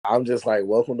I'm just like,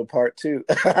 welcome to part two.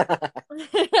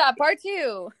 Part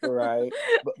two. Right.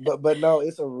 But no,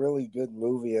 it's a really good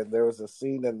movie, and there was a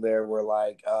scene in there where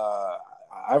like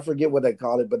I forget what they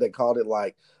called it, but they called it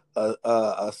like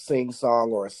a sing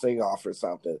song or a sing off or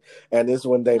something. And this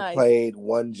when they Nice. played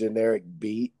one generic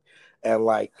beat and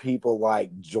like people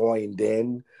like joined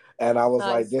in. And I was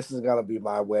like, Nice. this is gonna be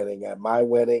my wedding. At my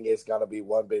wedding, it's gonna be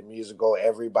one big musical.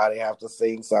 Everybody have to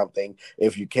sing something.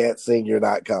 If you can't sing, you're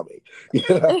not coming. You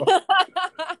know?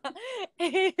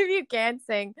 If you can't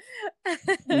sing,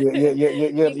 You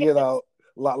can know,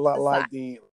 decide. like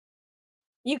the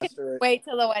You can pastor, wait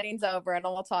till the wedding's over and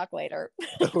we'll talk later.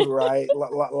 right?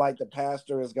 Like the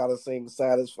pastor is gonna sing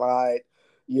 "Satisfied."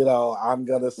 You know, I'm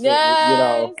gonna sing. You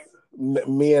know, Yes.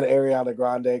 me and Ariana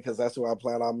Grande, because that's who I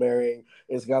plan on marrying,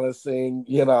 is gonna sing.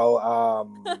 You know,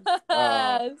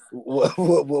 Yes.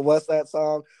 what's that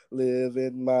song? Live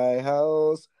in my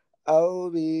house. I'll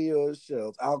be your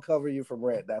shelter. I'll cover you from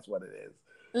rent. That's what it is.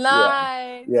 Yeah.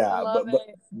 Nice. Yeah, Love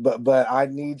it. but I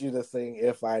need you to sing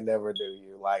 "If I Never Knew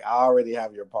You." Like I already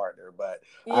have your partner, but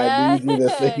I need Yes. you to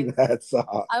sing that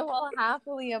song. I will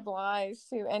happily oblige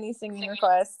to any singing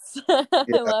requests. I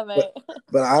Yeah, love but it.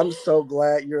 but I'm so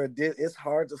glad you're a It's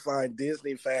hard to find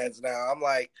Disney fans now. I'm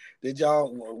like, did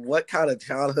y'all? What kind of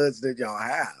childhoods did y'all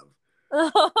have?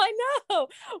 Oh, I know.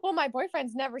 Well, my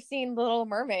boyfriend's never seen Little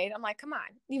Mermaid. I'm like, come on,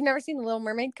 you've never seen The Little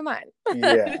Mermaid? Come on.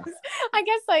 Yeah.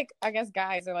 I guess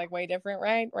guys are like way different,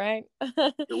 right? Right.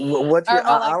 What you? Or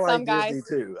well, I like like some Disney guys.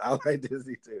 too. I like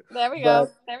Disney too. There we go.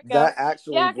 But There we go. that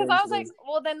actually Yeah, because I brings was like, me.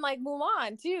 well, then like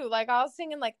Mulan too. Like I was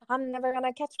singing like I'm never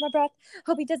gonna catch my breath.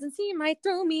 Hope he doesn't see my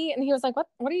through me. And he was like, what?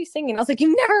 What are you singing? I was like,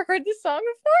 you never heard this song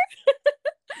before?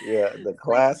 Yeah, the Like,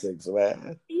 classics,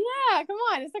 man. yeah, come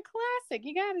on, it's a classic.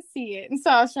 You got to see it. And so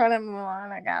I was trying to move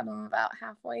on. I got them about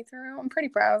halfway through. I'm pretty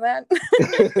proud of that.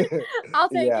 I'll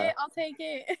take Yeah, it. I'll take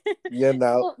it. you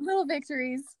know. Little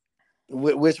victories.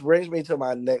 Which brings me to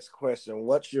my next question.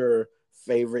 What's your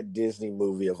favorite Disney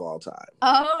movie of all time?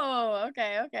 Oh,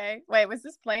 okay, okay. Wait, was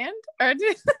this planned or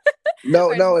No,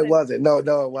 or no, just it wasn't. No,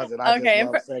 no, it wasn't. I just okay?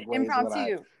 love segues when I.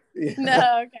 Impromptu. Yeah,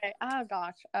 No, okay. Oh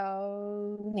gosh.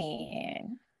 Oh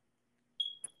man.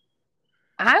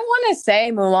 I want to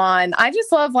say Mulan. I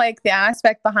just love like the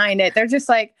aspect behind it. They're just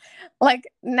like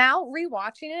now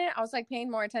rewatching it, I was like paying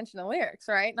more attention to lyrics,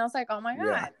 right? And I was like, oh my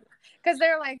yeah, god, because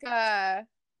they're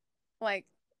like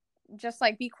just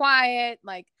like be quiet,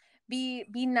 like be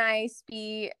nice,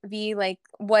 be like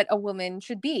what a woman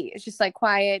should be. It's just like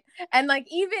quiet and like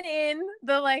even in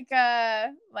the like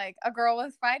a girl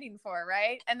was fighting for,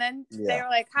 right? And then they yeah, were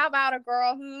like, how about a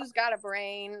girl who's got a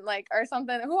brain, like or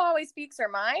something, who always speaks her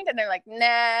mind? And they're like,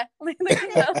 nah, like like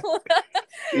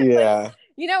yeah,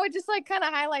 it just like kind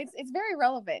of highlights. It's very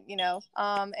relevant, and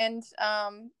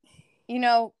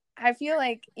I feel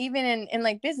like even in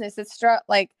like business,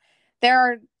 like there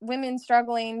are women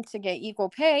struggling to get equal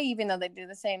pay, even though they do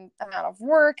the same amount of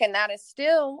work, and that is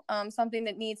still something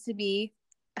that needs to be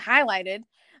highlighted.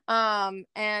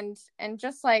 And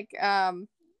just like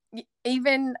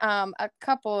even a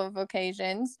couple of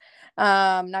occasions,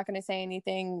 not going to say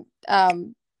anything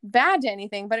bad to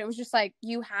anything, but it was just like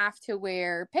you have to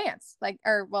wear pants, like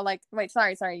or well, like wait,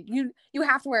 sorry, you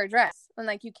have to wear a dress, and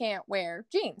like you can't wear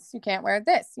jeans, you can't wear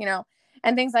this,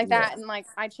 and things like yeah. that, and like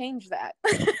I changed that.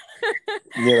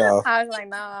 You know, I was like,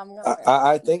 no, I'm gonna wear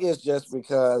I think it's just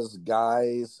because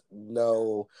guys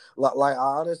know, like, I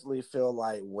honestly feel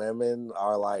like women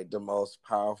are like the most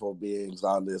powerful beings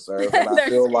on this earth. And this. I They're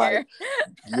feel like, scared.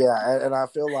 yeah, and I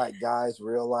feel like guys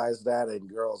realize that and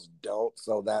girls don't.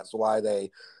 So that's why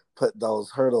they put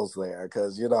those hurdles there.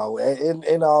 Cause,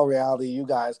 in all reality, you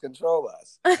guys control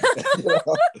us. you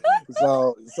know?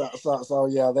 So,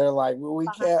 yeah, they're like, we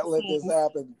Behind can't the let this scenes.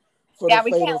 happen for the Yeah,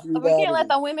 fatal we can't let humanity.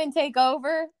 the women take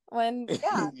over when yeah.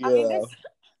 I you mean, there's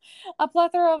know, a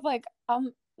plethora of like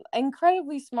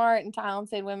incredibly smart and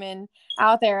talented women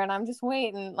out there, and I'm just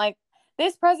waiting. Like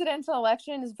this presidential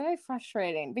election is very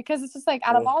frustrating because it's just like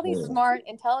out of all these Mhm. smart,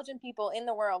 intelligent people in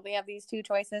the world, we have these two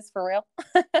choices for real.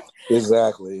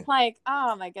 Exactly. Like,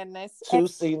 oh my goodness, Two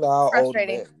it's senile old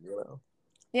frustrating. men.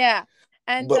 Yeah.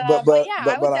 And But but but but yeah,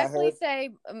 but but I heard.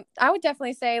 I would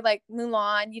definitely say like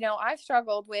Mulan. I've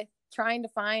struggled with trying to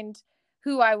find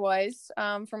who I was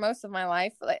for most of my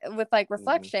life, with like Mhm.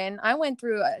 reflection. I went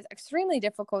through an extremely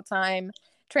difficult time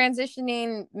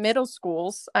transitioning middle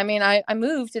schools. I mean, I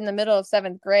moved in the middle of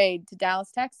seventh grade to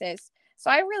Dallas, Texas, so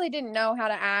I really didn't know how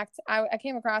to act. I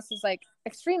came across as like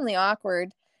extremely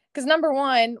awkward because number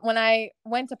one, when I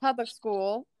went to public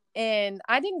school,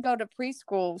 I didn't go to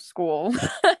preschool school.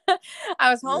 I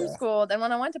was Yeah. homeschooled, and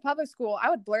when I went to public school, I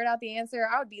would blurt out the answer.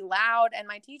 I would be loud, and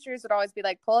my teachers would always be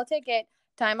like, "Pull a ticket,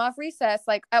 time off recess."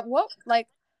 Like, at what? Like,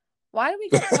 why do we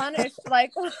get punished?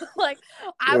 Like, like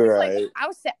Right.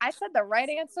 I said the right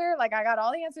answer. Like, I got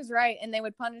all the answers right, and they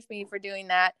would punish me for doing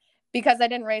that because I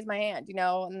didn't raise my hand, you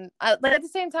know. And but at the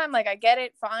same time, like, I get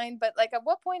it, fine, but like, at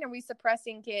what point are we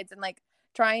suppressing kids and like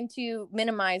trying to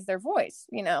minimize their voice,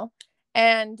 you know?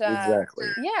 And Exactly.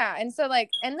 yeah, and so like,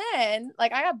 and then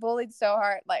like I got bullied so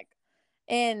hard, like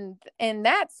in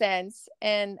that sense,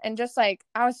 and just like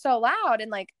I was so loud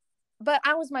and like, but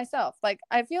I was myself. Like,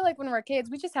 I feel like when we're kids,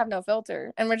 we just have no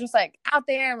filter and we're just like out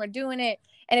there and we're doing it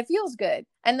and it feels good.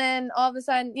 And then all of a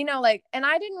sudden, you know, like, and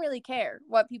I didn't really care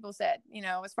what people said, you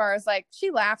know, as far as like, she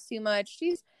laughs too much.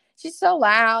 She's so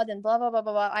loud and blah, blah, blah,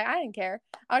 blah, blah. I didn't care.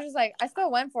 I was just like, I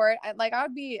still went for it. I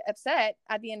would be upset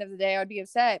at the end of the day. I would be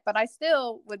upset, but I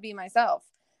still would be myself.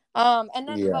 And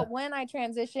then, Yeah. but when I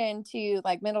transitioned to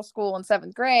like middle school and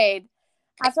seventh grade,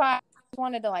 that's why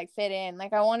wanted to like fit in.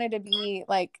 Like, I wanted to be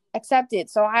like accepted,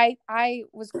 so I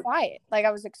was quiet. Like,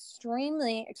 I was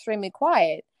extremely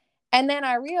quiet, and then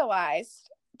I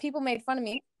realized people made fun of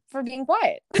me for being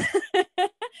quiet.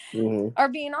 Hmm. Or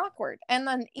being awkward. And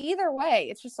then either way,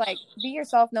 it's just like, be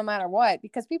yourself no matter what,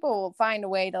 because people will find a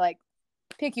way to like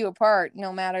pick you apart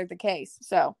no matter the case.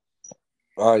 So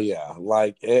Oh yeah,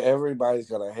 like everybody's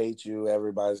gonna hate you.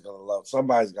 Everybody's gonna love.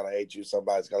 Somebody's gonna hate you.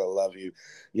 Somebody's gonna love you.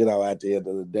 You know, at the end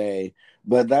of the day.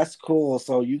 But that's cool.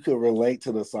 So you could relate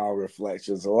to the song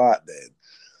 "Reflections" a lot, then.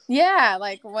 yeah,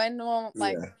 like, when will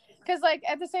like, Yeah. because like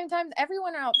at the same time,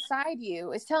 everyone outside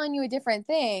you is telling you a different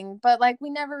thing, but like we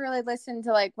never really listen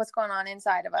to like what's going on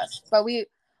inside of us. But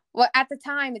well, at the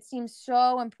time it seems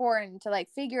so important to like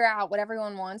figure out what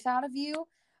everyone wants out of you.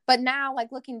 But now,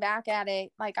 like, looking back at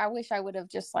it, like, I wish I would have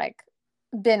just like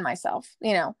been myself,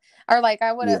 you know, or like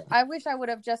Yeah. I wish I would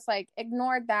have just like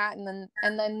ignored that and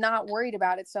then not worried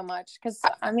about it so much. Cause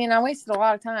I mean, I wasted a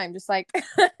lot of time just like,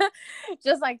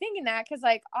 just like thinking that. Cause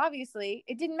like, obviously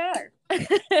it didn't matter.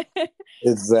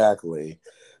 Exactly.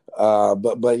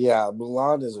 But yeah,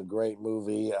 Mulan is a great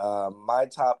movie. My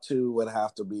top two would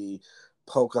have to be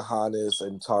Pocahontas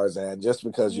and Tarzan, just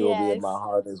because You'll Be in Yes. My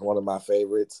Heart is one of my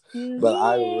favorites. You'll But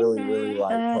I be in really my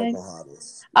like heart.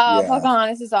 Pocahontas. Oh, Yeah,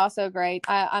 Pocahontas is also great.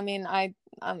 I mean, I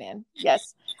mean,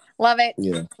 yes, love it,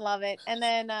 yeah. love it. And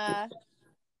then I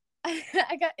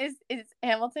got is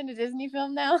Hamilton a Disney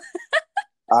film now?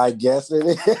 I guess it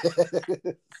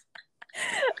is.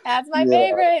 That's my Yeah,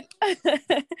 favorite.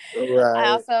 I right.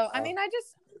 also, I mean, I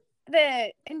just,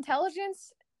 the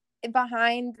intelligence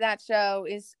behind that show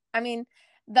is, I mean,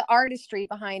 the artistry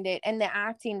behind it and the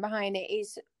acting behind it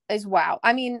is wow.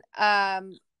 I mean, I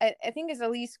think it's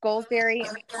Elise Goldsberry.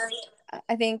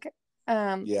 I think,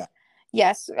 um, Yeah,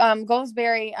 yes,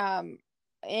 Goldsberry,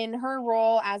 in her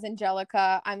role as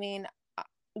Angelica. I mean,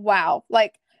 wow,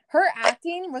 like, her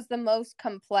acting was the most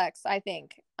complex, I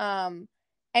think.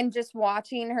 And just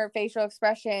watching her facial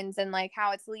expressions and like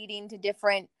how it's leading to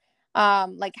different,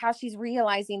 like how she's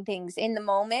realizing things in the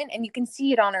moment and you can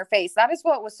see it on her face. That is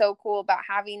what was so cool about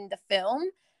having the film.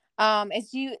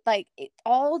 Is you like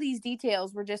all these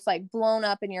details were just like blown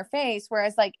up in your face,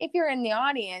 whereas like if you're in the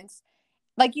audience,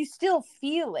 like, you still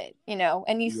feel it, you know,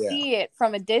 and you yeah, see it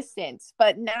from a distance.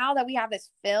 But now that we have this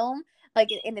film, like,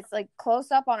 and it's like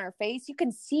close up on her face, you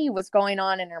can see what's going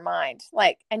on in her mind,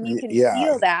 like, and you can yeah.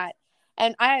 feel that.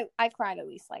 And I cried at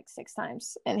least like 6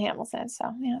 times in Hamilton,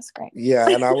 so yeah, it's great. Yeah,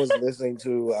 and I was listening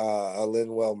to a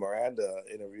Lin-Manuel Miranda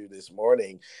interview this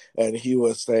morning, and he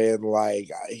was saying like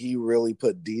he really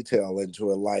put detail into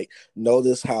it. Like,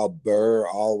 notice how Burr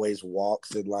always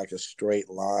walks in like a straight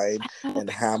line, and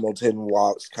Hamilton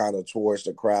walks kind of towards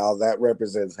the crowd. That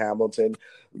represents Hamilton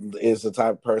is the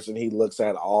type of person he looks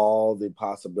at all the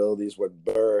possibilities. With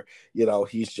Burr, you know,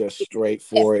 he's just straight Yes.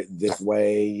 for it this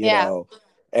way, you Yeah. know,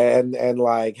 and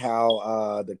like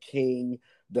how the king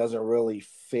doesn't really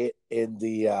fit in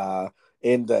the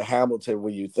Hamilton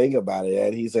when you think about it.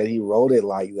 And he said he wrote it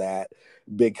like that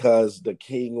because the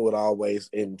king would always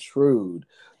intrude,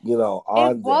 you know,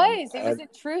 on them. It was And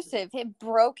intrusive. It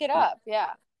broke it up.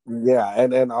 Yeah. yeah,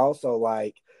 and also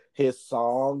like his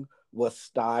song was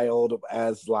styled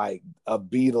as like a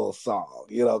Beatles song,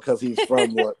 you know, because he's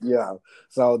from what, yeah.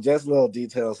 So just little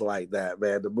details like that,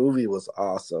 man. The movie was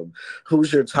awesome.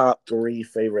 Who's your top three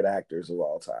favorite actors of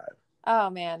all time? Oh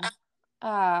man.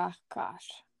 Gosh.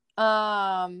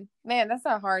 Man, that's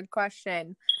a hard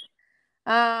question.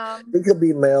 Um, It could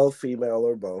be male, female,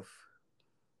 or both.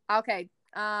 okay.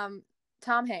 Tom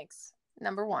Hanks,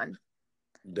 number one.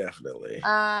 Definitely.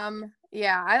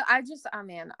 Yeah, I just, oh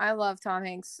man, I love Tom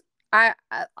Hanks. I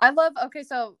love, okay,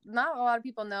 so not a lot of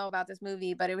people know about this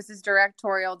movie, but it was his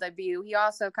directorial debut. He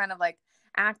also kind of like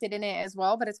acted in it as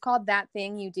well, but it's called That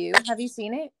Thing You Do. Have you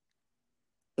seen it?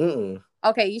 Mm-mm.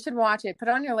 Okay, you should watch it. Put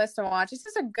it on your list to watch. It's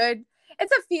just a good,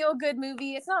 it's a feel good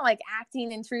movie. It's not like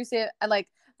acting intrusive, like,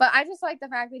 but I just like the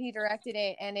fact that he directed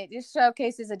it, and it just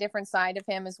showcases a different side of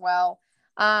him as well.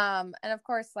 And of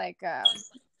course, like,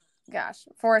 gosh,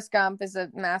 Forrest Gump is a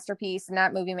masterpiece, and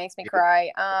that movie makes me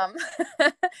cry.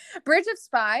 Bridge of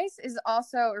Spies is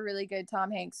also a really good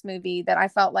Tom Hanks movie that I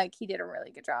felt like he did a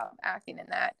really good job acting in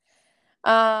that.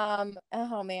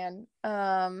 Oh man,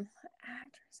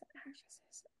 actors and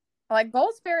actresses. Like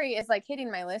Goldsberry is like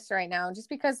hitting my list right now, just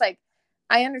because like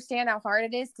I understand how hard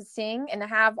it is to sing and to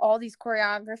have all these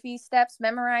choreography steps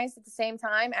memorized at the same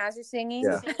time as you're singing,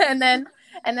 Yeah. and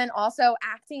then also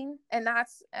acting, and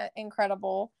that's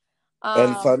incredible.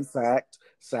 And Um, fun fact,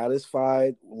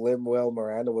 Satisfied, Lin-Manuel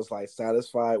Miranda was like,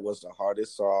 Satisfied was the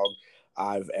hardest song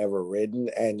I've ever written,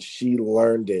 and she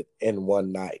learned it in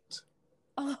one night.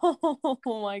 oh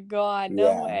my God, no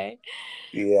Yeah. way.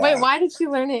 Wait, Yeah. why did she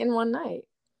learn it in one night?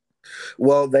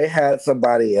 Well, they had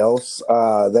somebody else.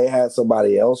 They had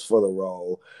somebody else for the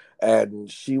role, and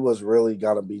she was really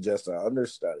gonna be just an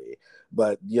understudy.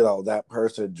 But that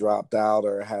person dropped out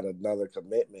or had another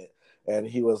commitment, and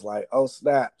he was like, "Oh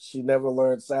snap! She never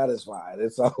learned Satisfied."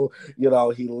 And so,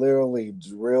 he literally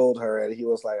drilled her, and he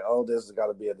was like, "Oh, this is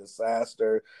gonna be a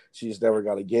disaster. She's never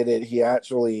gonna get it." He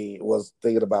actually was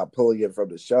thinking about pulling it from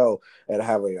the show and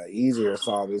having an easier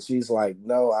song, and she's like,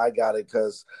 "No, I got it,"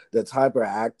 because the type of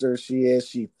actor she is,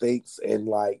 she thinks in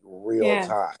like real Yeah.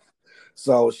 time.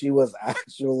 So she was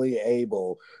actually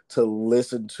able to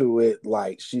listen to it.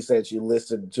 Like she said, she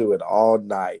listened to it all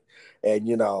night. And,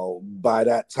 by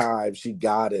that time, she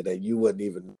got it, and you wouldn't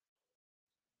even.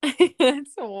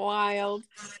 It's wild.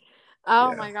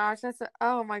 Oh Yeah. my gosh,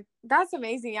 that's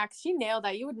amazing. Yeah, 'cause she nailed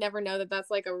that. You would never know that that's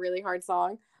like a really hard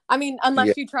song. I mean, Yeah.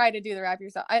 unless you try to do the rap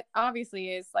yourself. It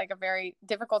obviously is like a very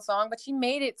difficult song, but she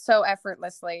made it so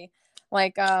effortlessly.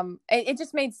 Like, it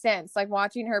just made sense. Like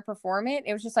watching her perform it,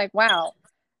 it was just like, wow,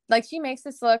 like she makes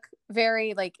this look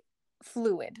very like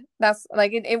fluid. That's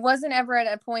like it wasn't ever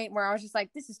at a point where I was just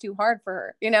like, this is too hard for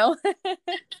her, you know?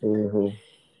 Hmm.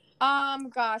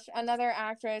 Gosh, another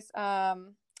actress.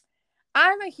 I'm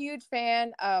a huge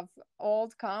fan of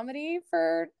old comedy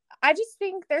for I just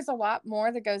think there's a lot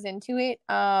more that goes into it.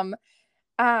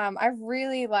 I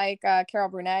really like Carol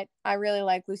Burnett. I really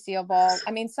like Lucille Ball.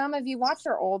 I mean, some of you watch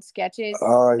her old sketches.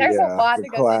 Oh, There's a yeah. lot The that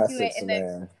goes into it, classics, and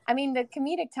man. the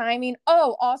comedic timing.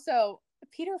 Oh, also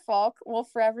Peter Falk will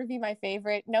forever be my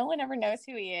favorite. No one ever knows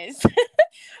who he is,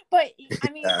 but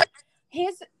I mean, Yeah.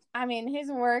 his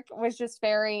his work was just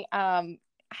very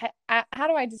how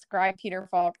do I describe Peter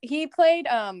Falk? He played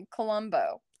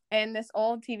Columbo in this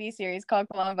old TV series called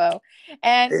Columbo,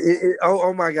 and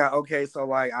Oh my God. Okay, so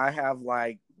like I have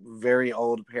like very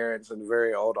old parents and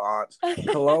very old aunts.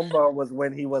 Columbo was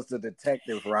when he was the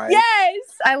detective, right?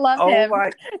 yes, I loved Oh him.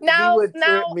 my, he Now, would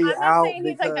trip me I'm not out saying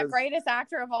he's like the because greatest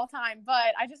actor of all time,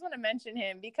 but I just want to mention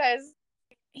him because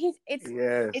he's it's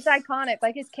yes. iconic.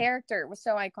 Like his character was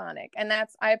so iconic, and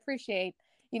that's I appreciate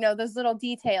those little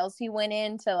details he went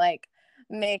in to like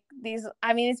make these.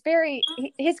 I mean, it's very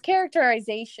his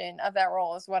characterization of that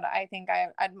role is what I think I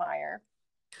admire.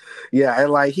 Yeah,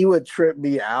 and like he would trip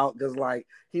me out because like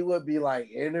he would be like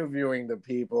interviewing the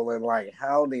people and like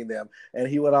hounding them, and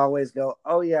he would always go,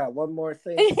 "Oh yeah, one more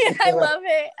thing." I love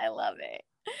it. I love it.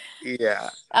 Yeah.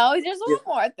 Oh, just Yeah. one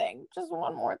more thing. Just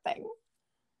one more thing.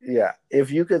 Yeah.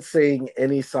 If you could sing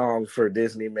any song for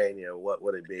Disney Mania, what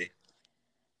would it be?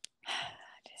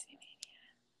 Disney.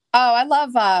 Oh, I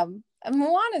love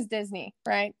Moana's Disney,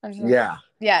 right? Yeah.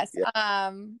 Yes.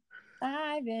 Yeah.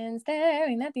 I've been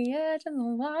staring at the edge of the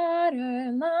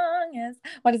water long as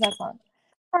what is that song?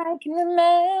 I can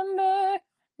remember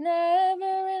never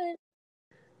really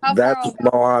how far That's I'll go.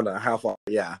 Moana. How far?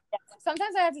 Yeah.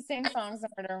 Sometimes I have to sing songs in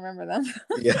order to remember them.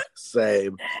 Yeah.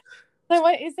 Same. Like,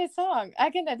 what is this song? I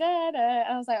can da da da.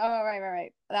 I was like, oh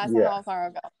right. That's Yeah. how far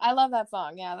I'll go. I love that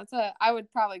song. Yeah, I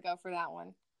would probably go for that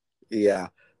one. Yeah.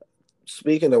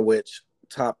 Speaking of which,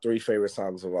 top three favorite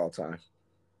songs of all time.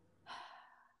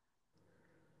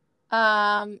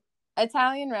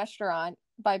 Italian Restaurant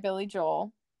by Billy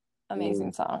Joel. Mm.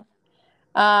 Amazing song.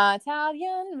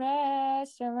 Italian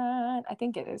Restaurant. I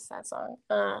think it is that song.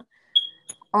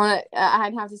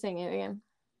 I'd have to sing it again.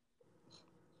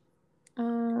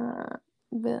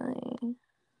 Billy.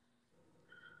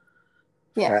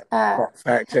 Yeah. Fact Oh,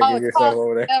 checking it's yourself called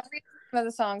over there. read the name of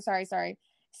the song. Sorry.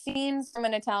 Scenes from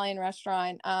an Italian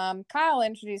Restaurant. Kyle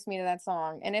introduced me to that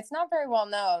song, and it's not very well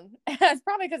known. It's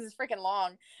probably because it's freaking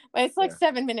long, but it's like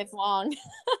 7 minutes long.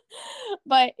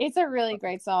 But it's a really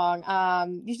great song.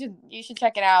 You should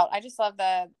check it out. I just love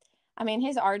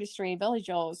his artistry. Billy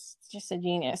Joel's just a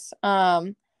genius.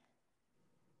 And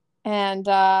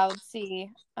let's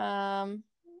see. Did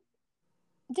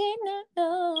not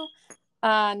know.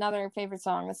 Another favorite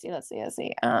song. Let's see.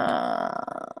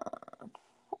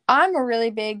 I'm a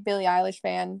really big Billie Eilish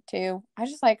fan too. I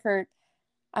just like her.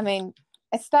 I mean,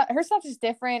 her stuff is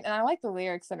different, and I like the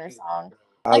lyrics in her song.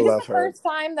 I Like, this is love the her. first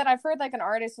time that I've heard like an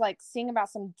artist like sing about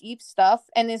some deep stuff,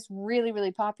 and it's really,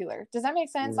 really popular. Does that make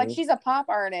sense? Like, she's a pop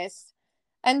artist,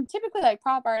 and typically like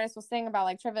pop artists will sing about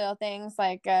like trivial things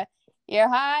like you're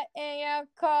hot and you're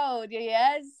cold,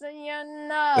 yes and you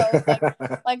know,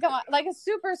 like it's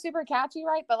super, super catchy,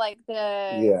 right? But like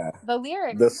the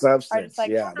lyrics the are just substance. like,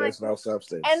 Yeah, there's no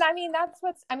substance. and I mean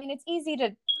it's easy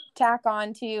to tack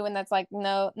on to, and that's like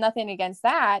nothing against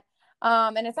that.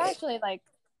 And it's actually like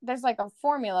there's like a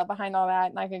formula behind all that,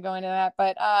 and I could go into that,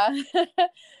 but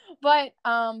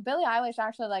Billie Eilish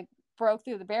actually like broke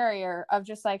through the barrier of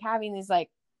just like having these like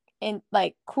in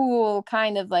like cool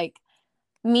kind of like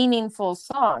meaningful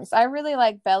songs. I really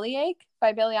like Bellyache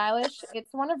by Billie Eilish.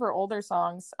 It's one of her older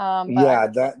songs. But I Yeah, really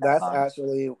like that song.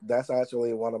 that's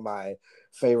actually one of my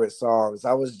favorite songs.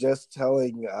 I was just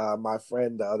telling my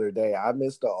friend the other day, I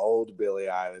miss the old Billie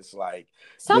Eilish. Like,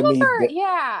 Some give of me, her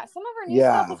new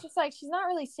stuff is just like she's not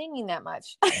really singing that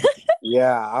much.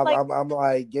 yeah. Like, I'm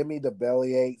like, give me the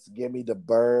belly aches, give me the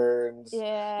burns.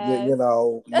 yes.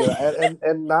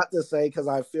 And not to say, because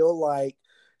I feel like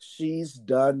she's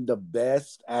done the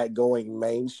best at going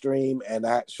mainstream and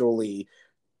actually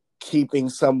keeping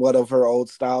somewhat of her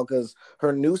old style, because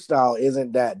her new style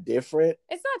isn't that different.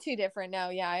 It's not too different. No,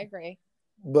 yeah, I agree.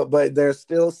 But there's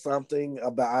still something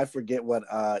about, I forget what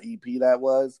EP that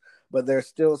was, but there's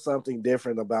still something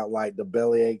different about like the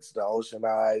belly aches, the ocean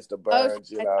eyes, the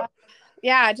burns,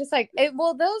 Yeah, just like it.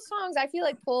 Well, those songs I feel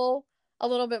like pull a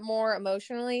little bit more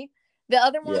emotionally. The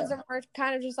other ones are more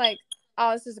kind of just like,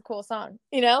 oh, this is a cool song,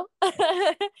 you know?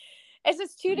 It's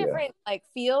just two different like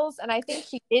feels, and I think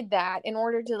she did that in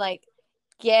order to like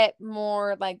get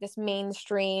more like this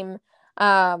mainstream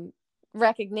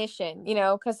recognition, you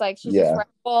know, because like she's just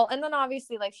well, and then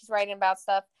obviously like she's writing about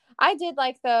stuff. I did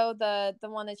like though the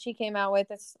one that she came out with.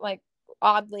 It's like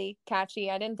oddly catchy.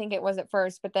 I didn't think it was at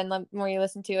first, but then the more you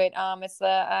listen to it, it's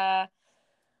the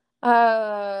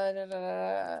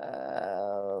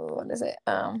what is it?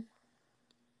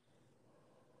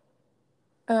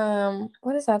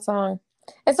 What is that song?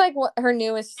 It's like what her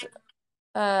newest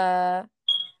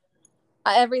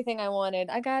Everything I Wanted.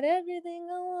 I got everything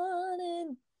I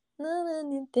wanted.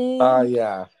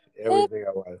 Yeah, everything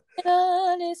I wanted.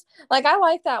 Honest. Like, I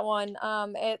like that one.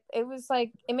 It was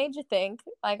like it made you think.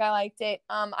 Like, I liked it.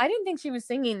 I didn't think she was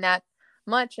singing that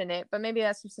much in it, but maybe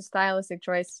that's just a stylistic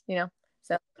choice, you know.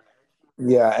 So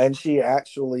yeah, and she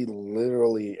actually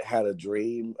literally had a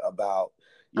dream about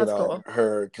that's cool.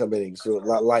 her committing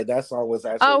suicide. Like that song was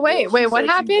actually Oh wait, real. She what said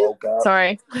she happened? woke up.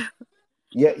 Sorry.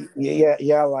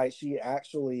 Yeah. Like she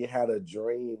actually had a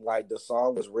dream. Like the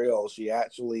song was real. She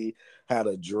actually had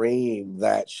a dream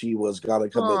that she was gonna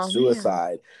commit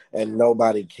suicide, and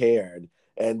nobody cared.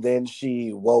 And then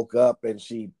she woke up and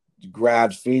she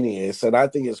grabbed Phineas. And I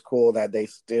think it's cool that they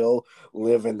still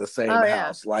live in the same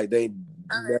house. Like they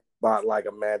never bought like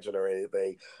a mansion or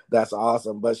anything. That's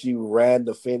awesome. But she ran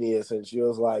to Phineas and she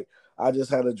was like, I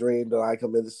just had a dream that I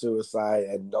committed suicide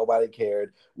and nobody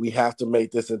cared. We have to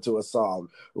make this into a song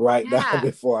now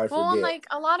before I forget. Well, like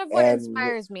a lot of what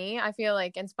inspires me, I feel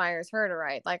like inspires her to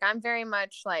write. Like I'm very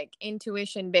much like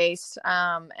intuition based,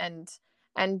 and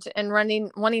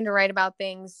wanting to write about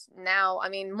things now. I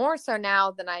mean, more so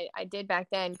now than I did back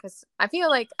then, because I feel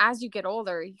like as you get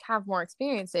older, you have more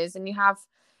experiences and you have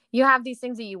these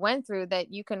things that you went through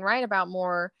that you can write about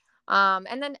more.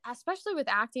 And then especially with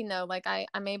acting though, like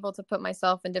I'm able to put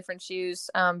myself in different shoes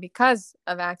because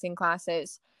of acting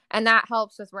classes, and that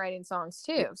helps with writing songs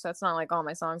too. So it's not like all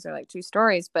my songs are like true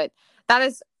stories, but that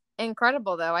is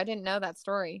incredible though. I didn't know that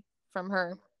story from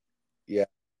her. Yeah,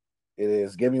 it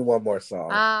is. Give me one more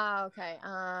song. Okay.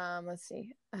 Let's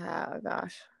see. Oh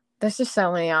gosh, there's just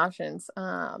so many options.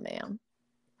 Oh man.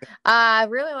 I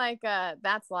really like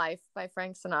That's Life by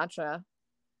Frank Sinatra.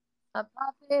 A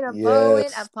puppet, a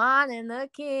poet, a pawn, and the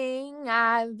king.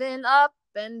 I've been up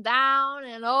and down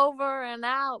and over and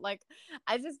out. Like,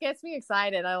 it just gets me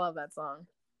excited. I love that song.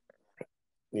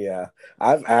 Yeah,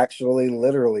 I've actually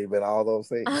literally been all those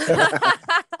things.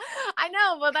 I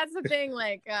know, but that's the thing.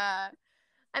 Like,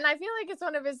 and I feel like it's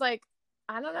one of his like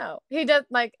I don't know. He does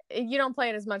like you don't play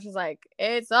it as much as like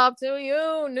it's up to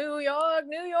you, New York,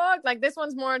 New York. Like this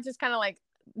one's more just kind of like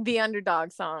the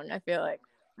underdog song. I feel like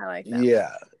I like that.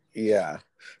 Yeah, yeah.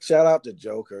 Shout out to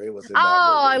Joker. It was in that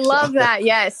Oh, I movie. So. love that.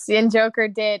 Yes, and Joker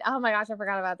did. Oh my gosh, I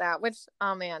forgot about that. Which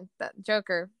oh man, that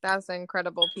Joker. That's an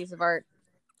incredible piece of art.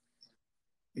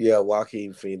 Yeah,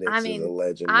 Joaquin I Phoenix is a mean,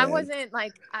 legend, I man. wasn't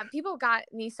like people got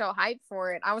me so hyped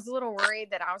for it. I was a little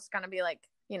worried that I was gonna be like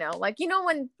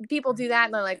when people do that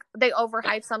and they're like they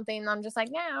overhype something. And I'm just like,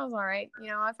 yeah, I was all right.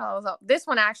 I thought it was. This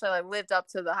one actually like lived up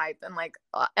to the hype and like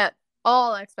at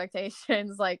all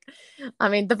expectations. Like, I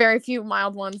mean, the very few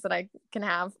mild ones that I can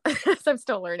have. So I'm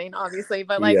still learning, obviously,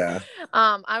 but like, Yeah,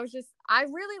 I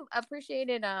really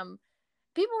appreciated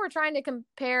people were trying to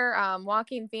compare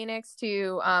Joaquin Phoenix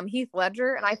to Heath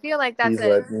Ledger, and I feel like he's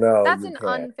like, no, that's you an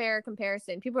can't. unfair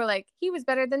comparison. People are like, he was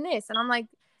better than this, and I'm like,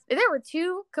 there were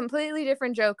two completely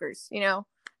different Jokers.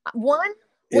 One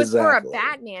was for a Exactly.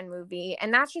 Batman movie,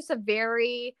 and that's just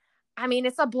I mean,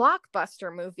 it's a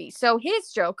blockbuster movie, so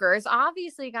his Joker is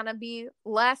obviously gonna be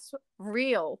less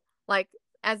real, like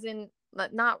as in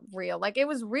not real, like it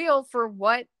was real for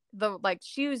what the like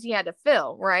shoes he had to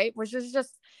fill, right? Which is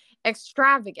just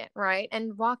extravagant, right?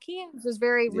 And Joaquin was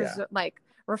very Yeah, like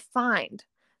refined.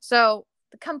 So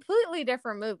completely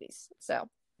different movies. So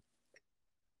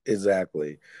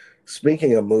exactly.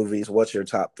 Speaking of movies, what's your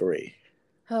top three?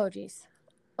 oh geez.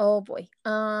 Oh boy.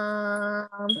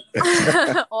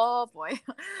 Oh boy.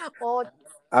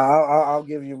 Oh I'll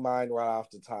give you mine right off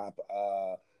the top.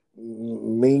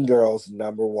 Mean Girls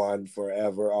number one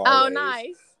forever oh always.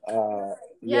 nice. Yeah.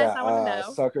 Yes, I want to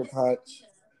know.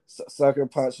 Sucker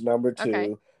Punch number Okay.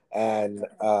 two, and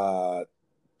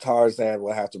Tarzan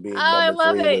will have to Oh, be I number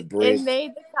love three it. with It Bridge.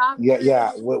 made the top Yeah,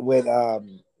 yeah, three.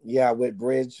 with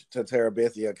Bridge to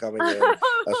Terabithia coming in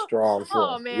a strong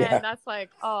Oh fourth. man, Yeah, that's like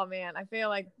oh man, I feel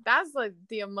like that's like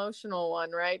the emotional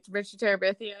one, right? Richard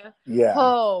Terabithia. yeah.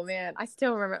 Oh man, I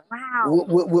still remember. Wow.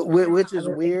 Which is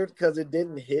weird because it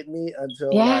didn't hit me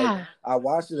until like Yeah. I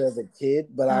watched it as a kid,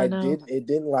 but I know. it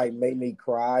didn't like make me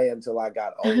cry until I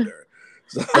got older.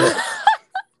 So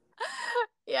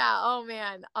Yeah. Oh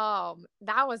man.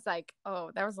 That was like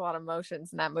there was a lot of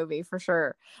emotions in that movie for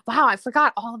sure. Wow, I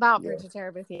forgot all about yeah, Bridget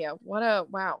Terabithia. What a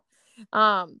wow.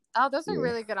 Oh, those are yeah.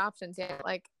 really good options. Yeah.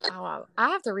 Like, oh, wow.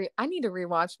 I need to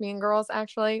rewatch Mean Girls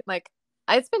actually. Like,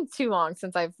 it's been too long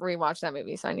since I've rewatched that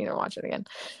movie, so I need to watch it again.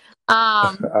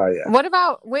 Oh yeah. What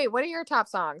are your top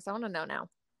songs? I want to know now.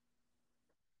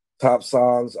 Top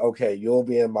songs. Okay, You'll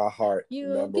Be in My Heart,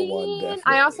 You'll number one, be in.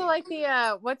 I also definitely. like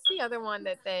the what's the other one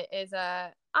that is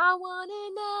I wanna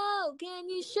know, can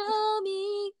you show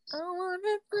me? I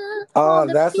wanna know all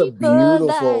the That's a people like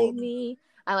beautiful. me.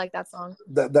 I like that song.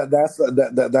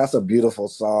 That's a beautiful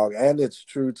song, and it's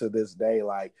true to this day.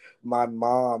 Like my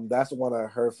mom, that's one of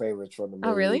her favorites from the Oh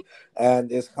movie, really?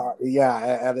 and it's called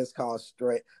and it's called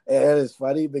Straight. And it's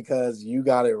funny because you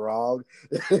got it wrong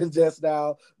just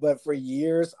now, but for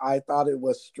years I thought it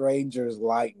was Strangers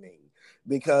Lightning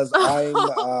because I'm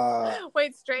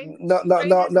Wait, no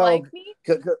strangers no. like me?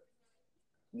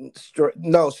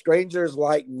 No, Strangers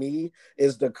Like Me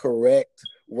is the correct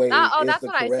way. Is That's the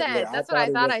what I correct said. lyric. I That's what I thought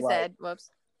it thought was I like, said.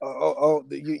 Whoops. Oh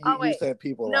you wait. said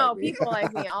people like No, me. people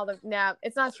like me. All the no,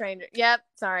 it's not stranger. Yep,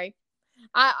 sorry.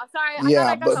 I'm sorry. I thought Yeah,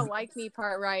 I got but the like me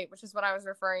part right, which is what I was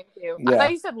referring to. I thought yeah,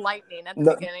 you said lightning at the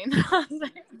no,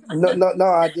 beginning. no.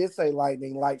 I did say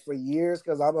lightning, like for years,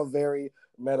 because I'm a very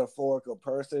metaphorical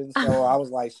person. So I was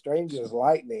like, strangers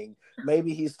lightning.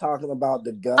 Maybe he's talking about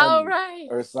the Oh gun right.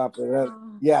 or something. Oh.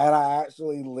 Yeah, and I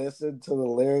actually listened to the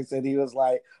lyrics, and he was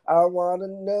like, "I want to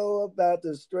know about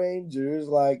the strangers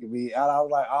like me," and I was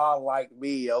like, "Oh, like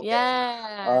me, okay, all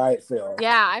Yeah. right, Phil."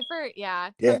 Yeah, I've heard. Yeah,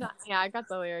 Yeah, sometimes. Yeah, I got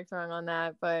the lyrics wrong on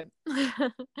that, but.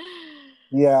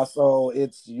 yeah. So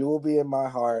it's "You'll Be in My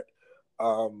Heart."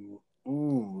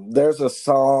 There's a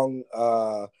song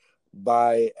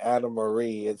by Anna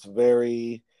Marie. It's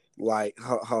very like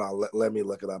hold on, let me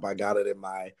look it up. I got it in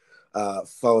my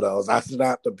photos. I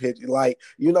snapped a picture. Like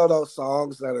those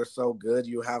songs that are so good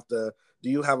you have to. Do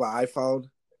you have an iPhone?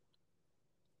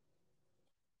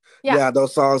 Yeah. Yeah,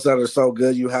 those songs that are so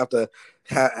good you have to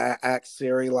ask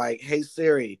Siri like, "Hey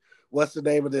Siri, what's the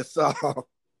name of this song?"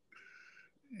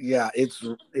 Yeah, it's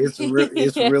really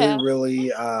Yeah.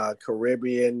 really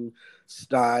Caribbean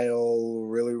style,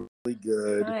 really really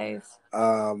good. Nice.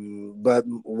 But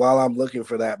while I'm looking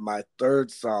for that, my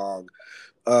third song,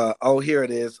 here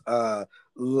it is.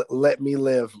 Let Me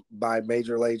Live by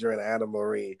Major Lazer and Anna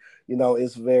Marie.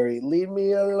 It's very leave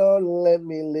me alone, let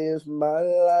me live my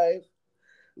life.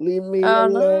 Leave me Oh,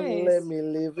 alone, let nice. me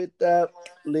live it up,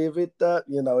 live it up.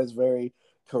 It's very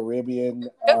Caribbean.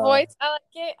 Good voice. I like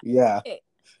it. Yeah. It.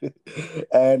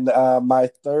 And my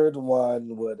third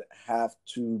one would have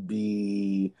to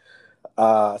be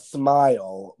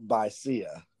Smile by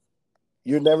Sia.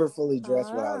 You're never fully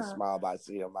dressed without a Ah. smile by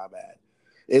Sia, my bad.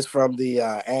 It's from the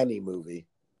Annie movie.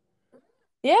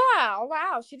 Yeah. Oh,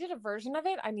 wow. She did a version of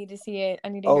it. I need to see it. I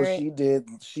need to Oh, hear it. she did.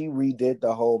 She redid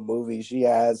the whole movie. She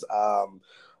has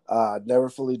Never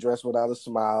Fully Dressed Without a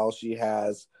Smile. She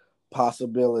has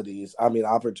Possibilities. I mean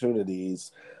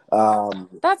Opportunities.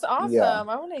 That's Yeah. awesome.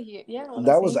 I want to hear. Yeah, I want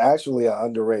to That was see. actually an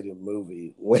underrated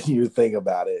movie when you think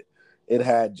about it. It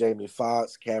had Jamie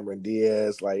Foxx, Cameron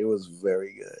Diaz, like it was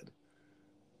very good.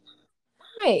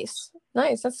 Nice.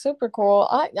 Nice. That's super cool.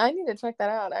 I need to check that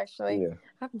out, actually. Yeah.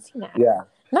 I haven't seen that. Yeah.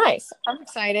 Nice. I'm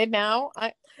excited now.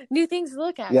 New things to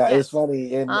look at. Yeah, it's Yes.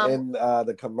 funny in Um,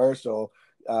 the commercial,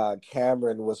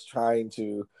 Cameron was trying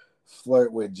to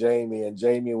flirt with Jamie, and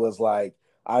Jamie was like,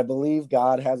 "I believe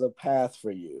God has a path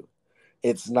for you.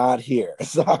 It's not here."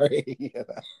 Sorry.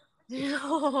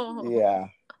 Yeah.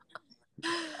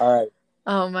 All right.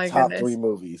 Oh my Top three goodness.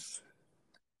 movies.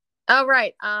 Oh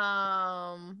right.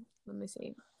 Let me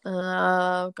see.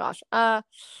 Gosh.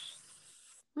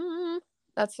 Hmm,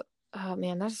 that's oh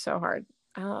man, that's so hard.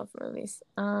 I love movies.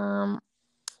 I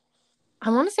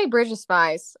want to say Bridge of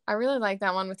Spies. I really like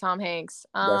that one with Tom Hanks.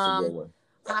 That's a good one.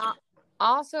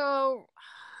 Also,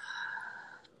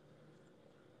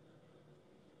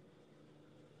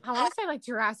 I want to say like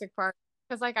Jurassic Park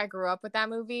because like I grew up with that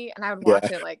movie and I would watch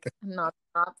Yeah. it like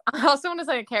nonstop. I also want to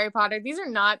say like Harry Potter. These are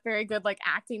not very good like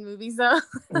acting movies though.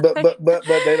 But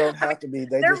they don't I mean, have to be.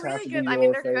 They they're just have really to be good. I mean,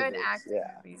 your they're good favorites. acting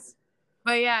Yeah. movies.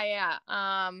 But yeah.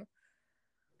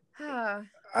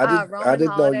 I Roman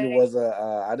didn't know you Holiday. was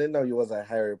a I didn't know you was a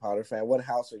Harry Potter fan. What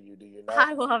house are you? Do you know?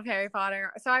 I love Harry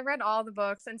Potter. So I read all the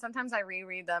books and sometimes I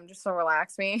reread them just to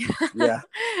relax me. Yeah.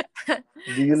 Do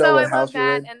you know So I what love house you're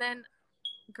that. in? And then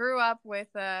grew up with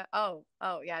oh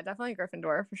yeah, definitely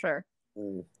Gryffindor for sure.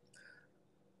 Mm.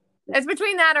 It's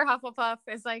between that or Hufflepuff.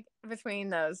 It's like between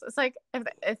those. It's like if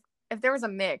there was a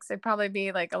mix, it'd probably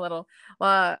be like a little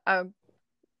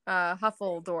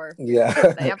Huffledore. Yeah.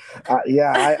 Yep.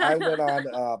 I went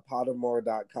on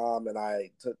Pottermore.com and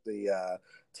I took the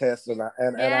test and I'm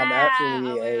Yeah.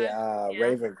 actually Oh my a gosh. Yeah.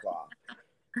 Ravenclaw.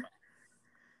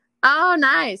 Oh,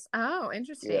 nice. Oh, Yeah.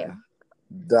 interesting.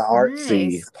 The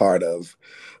artsy Nice. part of,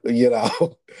 you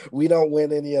know, we don't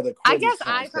win any of the I guess Quidditch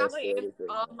I contests probably or answered anything.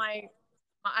 all my.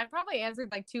 I probably answered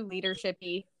like too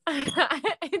leadershipy.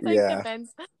 It like Yeah.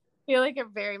 depends. I feel like it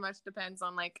very much depends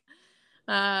on like.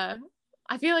 Uh,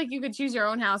 I feel like you could choose your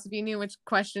own house if you knew which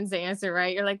questions to answer.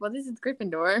 Right? You're like, well, this is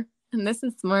Gryffindor, and this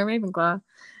is more Ravenclaw.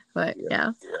 But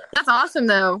yeah, that's awesome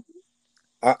though.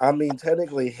 I mean,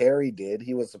 technically, Harry did.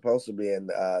 He was supposed to be in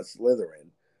Slytherin.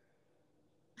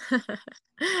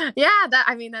 Yeah, that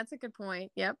I mean that's a good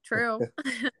point. Yep, true.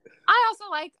 I also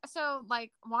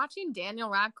like watching Daniel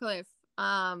Radcliffe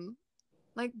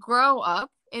like grow up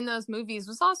in those movies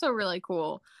was also really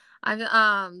cool.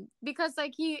 I because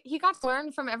like he got to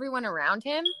learn from everyone around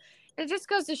him. It just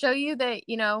goes to show you that,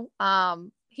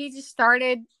 he just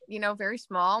started, very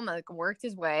small and like worked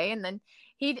his way and then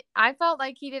I felt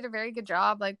like he did a very good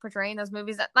job like portraying those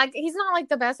movies. Like he's not like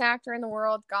the best actor in the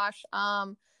world. Gosh,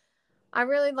 I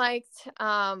really liked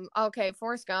okay,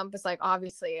 Forrest Gump is like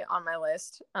obviously on my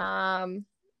list. And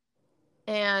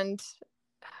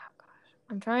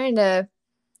I'm trying to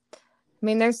I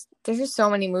mean there's just so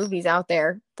many movies out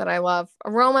there that I love.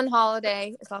 Roman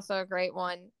Holiday is also a great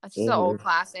one. It's just an old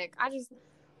classic. I just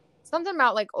something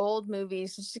about like old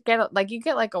movies just get like you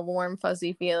get like a warm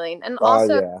fuzzy feeling. And Oh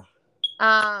also yeah.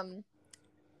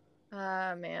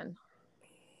 Man.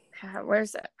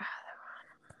 Where's it?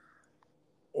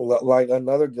 Like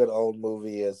another good old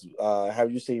movie is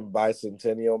have you seen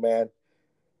Bicentennial Man?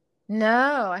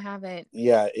 No, I haven't.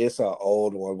 Yeah, it's an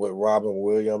old one with Robin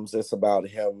Williams. It's about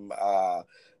him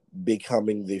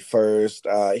becoming the first.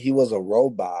 He was a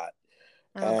robot,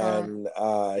 Oh god.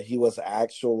 and he was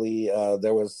actually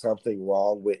there was something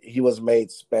wrong with. He was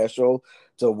made special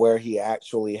to where he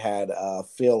actually had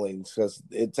feelings because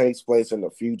it takes place in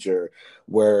the future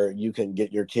where you can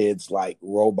get your kids like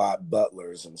robot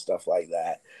butlers and stuff like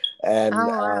that. And Oh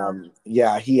wow.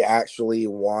 yeah, he actually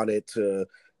wanted to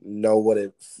know what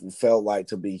it felt like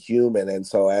to be human, and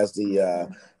so as the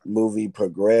movie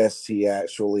progressed, he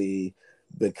actually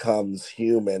becomes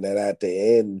human, and at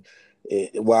the end,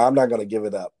 well, I'm not going to give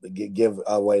it up, give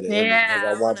away the ending because I Yeah,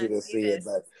 I want want you to to see see it, this.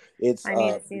 but it's I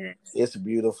need to see this. it's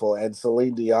beautiful, and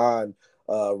Celine Dion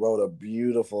wrote a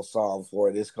beautiful song for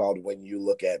it. It's called "When You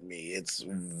Look at Me."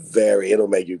 It'll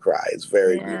make you cry. It's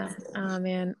very Yeah. beautiful. Oh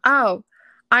man. Oh,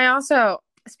 I also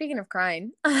speaking of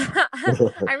crying,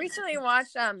 I recently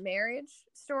watched Marriage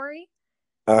Story.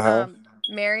 Uh-huh.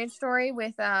 Marriage Story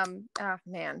with oh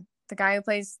man, the guy who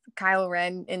plays Kylo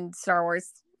Ren in Star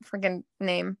Wars. Freaking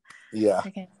name. Yeah.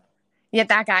 Okay. Yeah,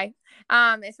 that guy.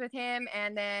 It's with him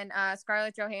and then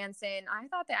Scarlett Johansson. I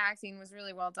thought the acting was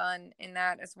really well done in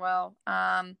that as well.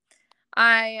 I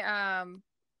I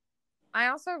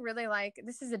also really like,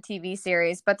 this is a TV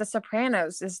series, but The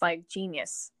Sopranos is like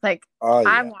genius. Like Oh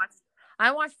I yeah. watched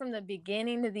I watched from the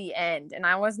beginning to the end and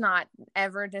I was not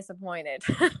ever disappointed.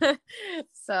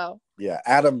 So Yeah.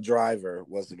 Adam Driver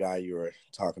was the guy you were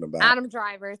talking about. Adam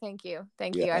Driver, thank you.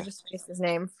 Thank you. I Yeah. just spaced his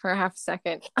name for a half a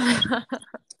second.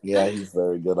 Yeah, he's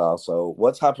very good also.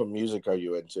 What type of music are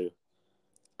you into?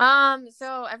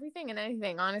 So everything and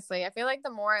anything, honestly. I feel like the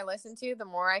more I listen to, the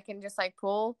more I can just like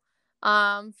pull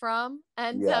from.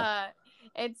 And Yeah.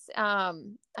 it's I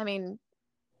mean,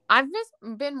 I've just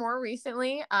been more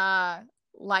recently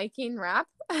liking rap.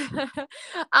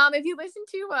 If you listen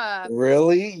to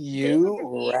Really? David You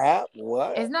David, rap?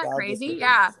 What? isn't that No, I'm just crazy? kidding.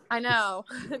 Yeah, I know.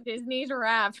 Disney's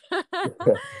rap.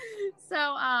 So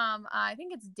I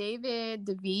think it's David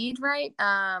David, right?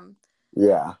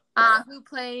 Yeah. Who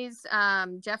plays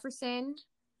Jefferson?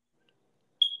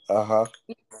 Uh-huh.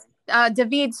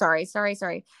 David, sorry.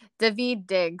 David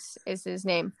Diggs is his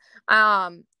name.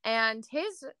 And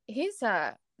his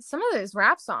some of his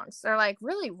rap songs are like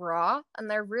really raw and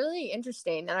they're really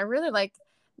interesting and I really like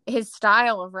his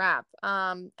style of rap.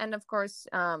 And of course,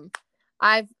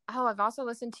 I've also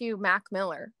listened to Mac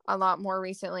Miller a lot more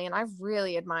recently and I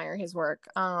really admire his work.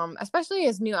 Especially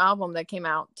his new album that came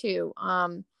out too. I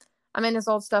mean his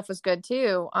old stuff was good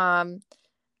too. And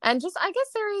just I guess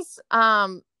there is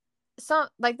some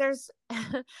like there's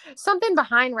something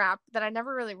behind rap that I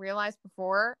never really realized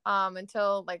before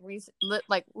until like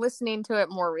like listening to it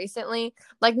more recently.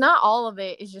 Like not all of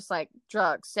it is just like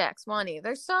drugs, sex, money.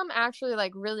 There's some actually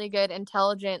like really good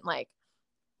intelligent like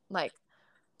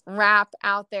rap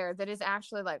out there that is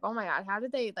actually like, oh my god, how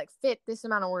did they like fit this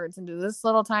amount of words into this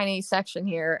little tiny section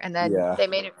here and then Yeah. they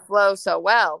made it flow so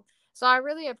well. So I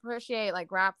really appreciate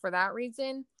like rap for that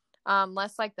reason.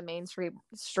 Less like the mainstream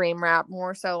stream rap,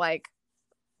 more so like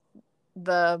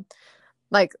the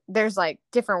like there's like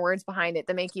different words behind it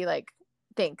that make you like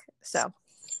think. So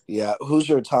Yeah. Who's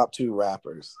your top two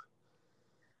rappers?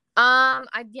 I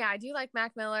do like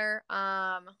Mac Miller.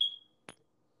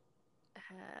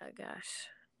 Gosh.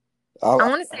 I'll, I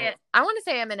want to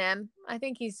say Eminem. I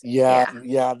think he's Yeah,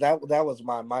 yeah. yeah, that was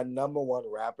my number one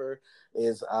rapper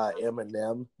is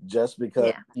Eminem, just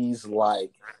because Yeah.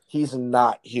 he's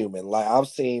not human. Like I've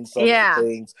seen some Yeah.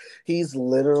 things. He's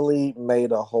literally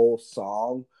made a whole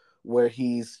song where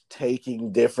he's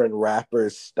taking different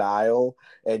rappers' style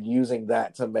and using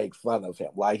that to make fun of him.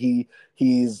 Like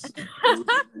he's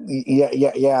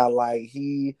yeah, like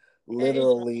he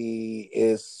literally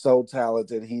is so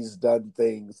talented. He's done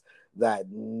things that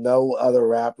no other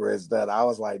rapper has done. I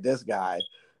was like, this guy,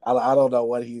 I don't know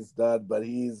what he's done, but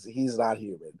he's not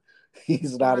human.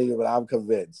 He's not Right. human. I'm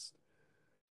convinced.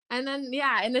 And then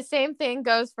yeah, and the same thing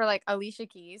goes for like Alicia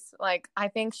Keys. Like I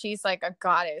think she's like a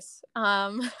goddess. She I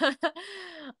mean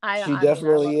I love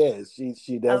definitely is. She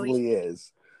Alicia. definitely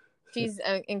is. She's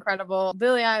incredible.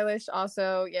 Billie Eilish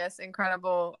also, yes,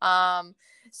 incredible.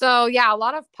 So yeah, a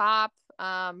lot of pop,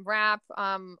 rap,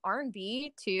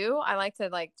 R&B too. I like to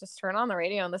like just turn on the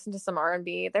radio and listen to some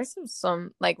R&B. There's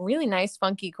some like really nice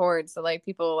funky chords that like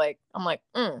people like. I'm like,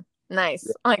 nice.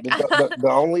 Like, The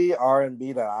only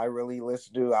R&B that I really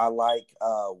listen to, I like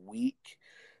Weak.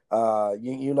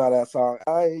 You know that song,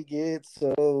 I get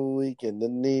so weak in the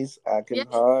knees I yeah. can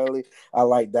hardly. I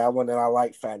like that one, and I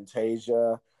like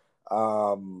Fantasia.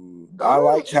 I like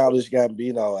Oh, Childish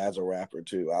Gambino as a rapper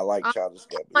too. I like oh Childish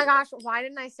my Gambino. gosh, why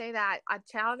didn't I say that?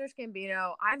 Childish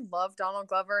Gambino. I love Donald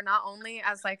Glover not only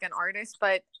as like an artist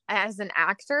but as an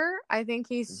actor. I think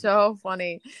he's so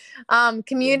funny.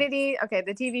 Community. Okay,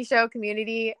 the TV show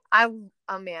Community.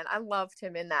 Oh man, I loved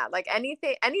him in that. Like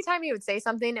anytime he would say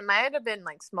something, it might have been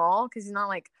like small because he's not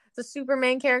like the super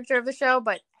main character of the show,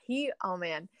 but oh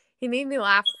man, he made me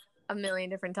laugh a million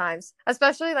different times.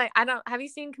 Especially like I don't have you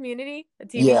seen Community, the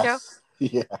TV show? Yes.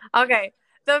 Yeah. Okay.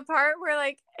 The part where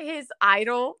like his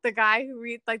idol, the guy who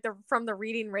reads like the from the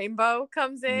Reading Rainbow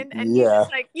comes in and he's Yeah.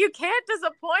 just like, you can't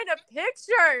disappoint a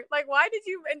picture. Like, why did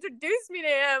you introduce me to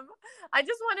him? I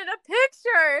just wanted a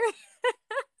picture.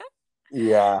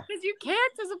 Yeah. Because you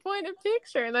can't disappoint a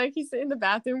picture. Like he's in the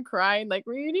bathroom crying, like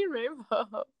Reading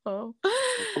Rainbow.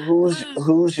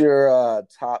 Who's your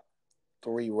top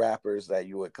three rappers that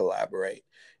you would collaborate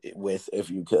with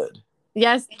if you could?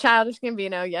 Yes, Childish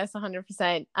Gambino. Yes,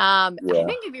 100%. I Yeah,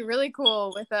 think it'd be really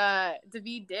cool with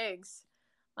Daveed Diggs.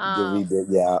 we Um, did.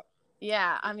 Yeah.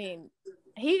 yeah, I mean,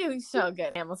 he's so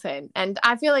good, Hamilton, and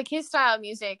I feel like his style of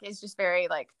music is just very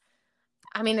like,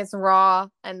 I mean, it's raw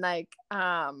and like,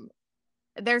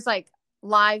 there's like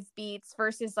live beats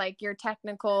versus like your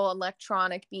technical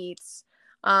electronic beats.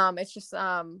 It's just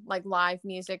like live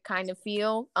music kind of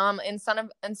feel. In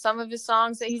some of his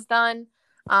songs that he's done,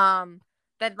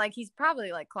 that like he's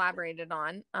probably like collaborated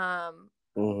on.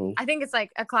 Hmm. I think it's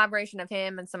like a collaboration of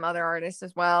him and some other artists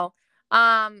as well.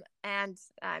 And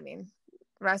I mean,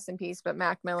 rest in peace, but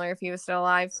Mac Miller, if he was still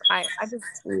alive,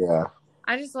 Yeah.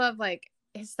 I just love like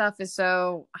his stuff is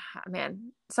so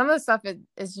man. Some of the stuff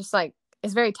is just like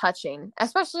is very touching,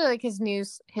 especially like his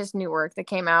new work that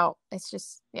came out. It's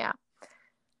just yeah.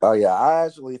 Oh yeah, I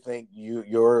actually think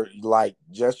you're like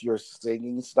just your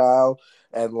singing style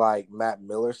and like Matt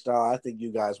Miller style. I think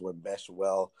you guys would mesh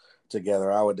well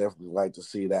together. I would definitely like to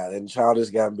see that. And Childish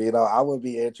Gambino, I would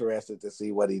be interested to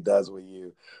see what he does with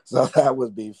you. So that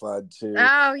would be fun too.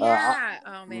 Oh yeah.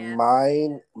 Oh man.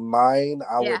 Mine,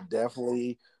 I Yeah. would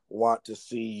definitely want to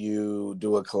see you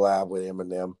do a collab with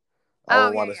Eminem. I would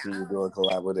Oh yeah. want to Yeah. see you do a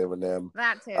collab with Eminem.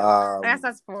 That too. I guess Um,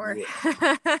 that's four.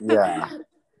 yeah, yeah,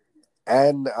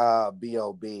 and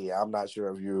B.O.B. I'm not sure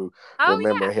if you Oh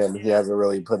remember yeah. him. He hasn't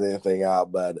really put anything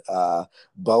out, but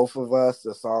both of us,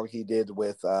 the song he did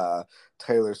with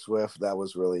Taylor Swift, that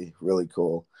was really, really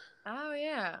cool. Oh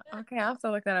yeah. Okay, I'll have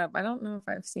to look that up. I don't know if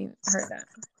I've heard that.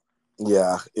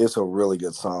 Yeah, it's a really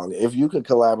good song. If you could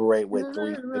collaborate with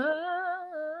three singers,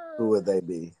 who would they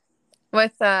be?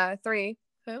 With three.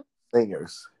 Who?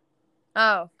 Singers.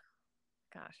 Oh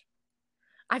gosh.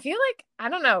 I feel like I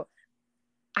don't know.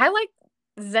 I like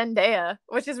Zendaya,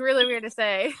 which is really weird to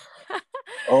say.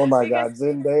 Oh my Because God,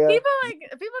 Zendaya.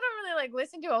 people don't really like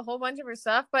listen to a whole bunch of her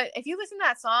stuff, but if you listen to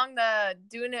that song, the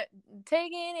doing it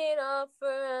taking it off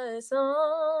for a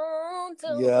song,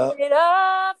 Yeah. doing it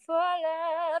off for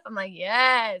love. I'm like,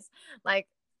 yes. Like,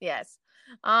 yes.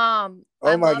 I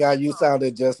Oh my love God, that you song.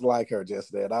 sounded just like her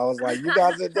just then. I was like, you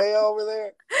got Zendaya over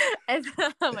there? And,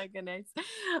 oh my goodness.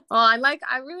 Oh, I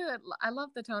love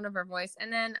the tone of her voice.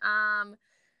 And then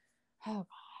oh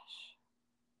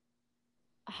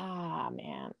ah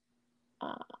man.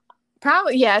 Uh,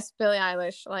 Probably yes, Billie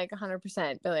Eilish, like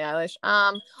 100% Billie Eilish.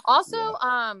 Also,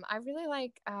 Yeah. I really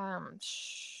like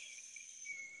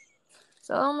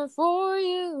so before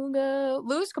you go,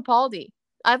 Louis Capaldi.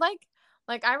 I like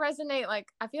I resonate like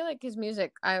I feel like his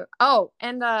music. And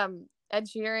Ed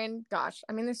Sheeran. Gosh,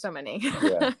 I mean, there's so many.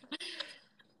 Yeah.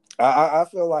 I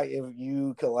feel like if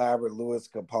you collab with Louis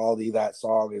Capaldi, that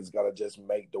song is gonna just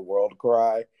make the world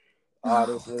cry.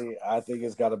 Honestly, I think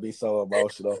it's gonna be so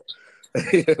emotional.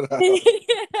 You know?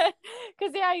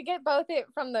 Because yeah, you get both it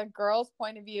from the girl's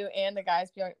point of view and the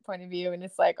guy's point of view, and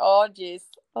it's like, oh jeez,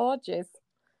 oh jeez.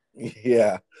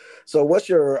 Yeah. So what's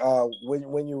your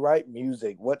when you write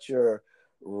music, what's your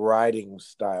writing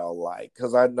style like?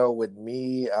 Cuz I know with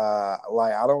me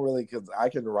like I don't really cuz I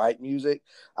can write music.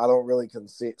 I don't really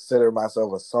consider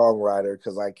myself a songwriter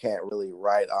cuz I can't really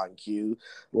write on cue.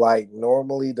 Like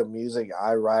normally the music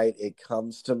I write it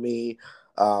comes to me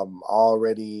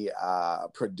already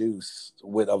produced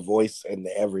with a voice and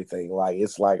everything. Like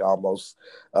it's like almost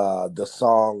the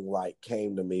song like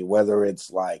came to me, whether it's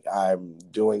like I'm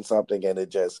doing something and it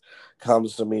just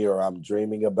comes to me or I'm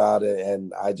dreaming about it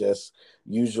and I just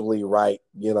usually write,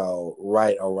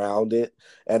 write around it.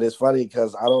 And it's funny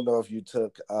because I don't know if you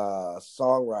took a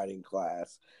songwriting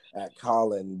class at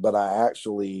Collin, but I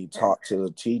actually talked to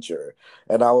the teacher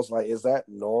and I was like, is that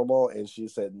normal? And she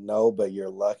said, no, but you're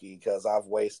lucky because I've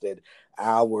wasted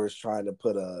hours trying to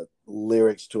put a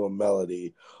lyrics to a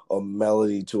melody or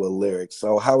melody to a lyric.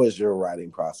 So how is your writing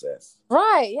process?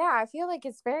 Right, yeah, I feel like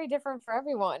it's very different for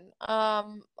everyone.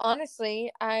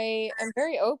 Honestly, I am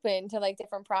very open to like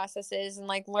different processes and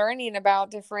like learning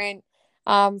about different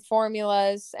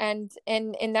formulas, and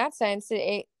in that sense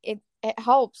it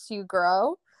helps you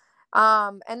grow.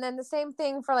 And then the same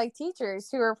thing for like teachers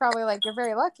who are probably like you're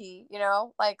very lucky,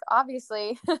 like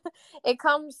obviously it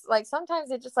comes like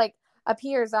sometimes it just like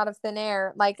appears out of thin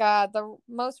air. Like the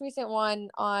most recent one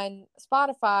on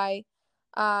Spotify,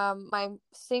 my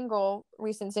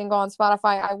recent single on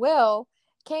Spotify, I Will,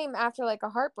 came after like a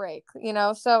heartbreak,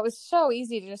 so it's so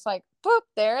easy to just like boop,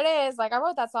 there it is. Like I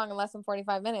wrote that song in less than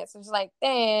 45 minutes. It's just like,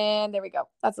 and there we go,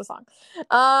 that's the song.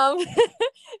 um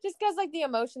just because like the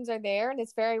emotions are there and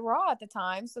it's very raw at the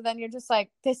time, so then you're just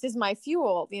like, this is my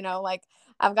fuel, like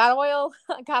I've got oil.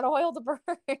 I got oil to burn.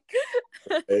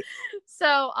 Right.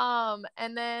 So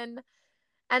and then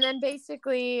And then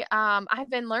basically, I've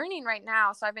been learning right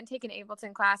now. So I've been taking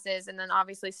Ableton classes and then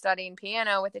obviously studying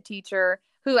piano with a teacher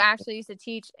who actually used to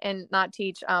teach and not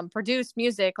teach, produce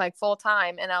music like full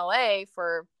time in LA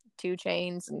for 2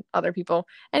 Chainz and other people.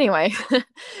 Anyway,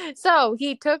 so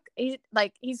he's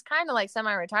kind of like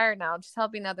semi-retired now, just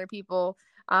helping other people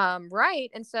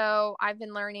write. And so I've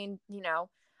been learning,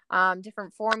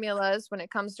 different formulas when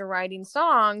it comes to writing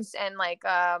songs and like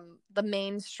the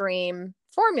mainstream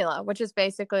formula, which is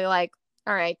basically like,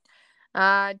 all right,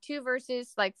 2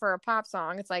 verses, like for a pop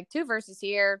song, it's like 2 verses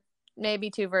here, maybe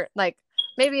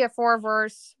maybe a 4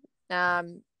 verse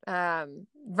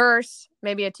verse,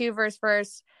 maybe a 2 verse,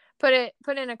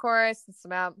 put in a chorus. It's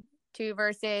about 2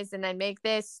 verses, and then make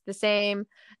this the same,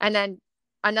 and then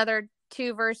another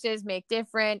 2 verses, make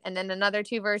different, and then another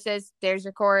 2 verses. There's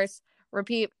your chorus.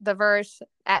 Repeat the verse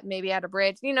at a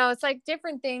bridge. It's like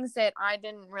different things that I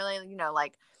didn't really,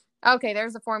 like, okay,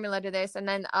 there's a formula to this. And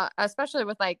then especially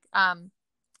with like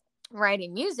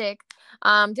writing music,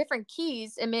 different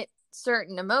keys emit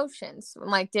certain emotions,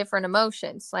 like different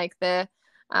emotions. Like the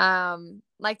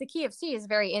key of C is a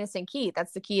very innocent key.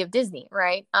 That's the key of Disney,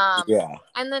 right? Yeah.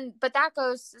 And then, but that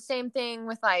goes the same thing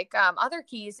with like other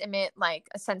keys emit like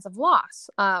a sense of loss,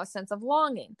 a sense of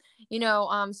longing,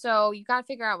 so you got to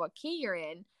figure out what key you're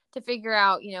in to figure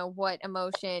out, what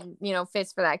emotion,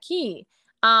 fits for that key.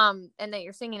 And that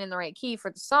you're singing in the right key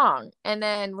for the song. And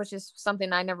then, which is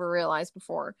something I never realized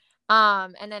before.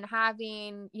 And then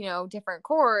having, different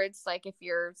chords, like if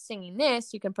you're singing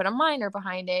this, you can put a minor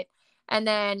behind it. And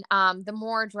then the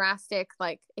more drastic,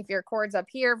 like if your chord's up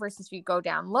here versus if you go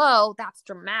down low, that's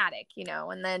dramatic,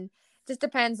 and then just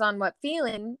depends on what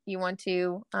feeling you want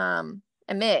to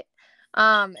emit.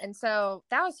 And so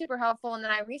that was super helpful. And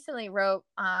then I recently was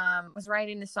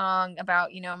writing a song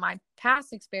about, my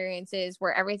past experiences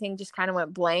where everything just kind of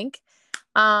went blank.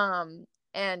 And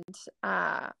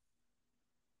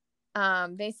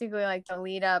basically like the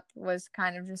lead up was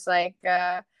kind of just like,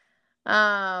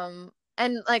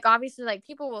 and like obviously like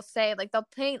people will say like they'll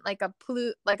paint like a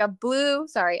blue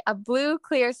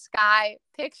clear sky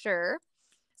picture.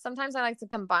 Sometimes I like to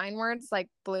combine words like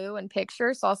blue and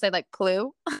picture, so I'll say like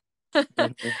plu.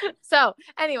 So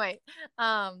anyway,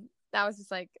 that was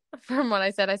just like from what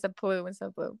I said plu instead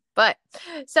of blue. But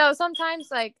so sometimes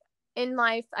like in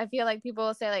life I feel like people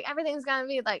will say like everything's gonna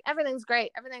be like everything's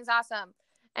great, everything's awesome,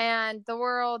 and the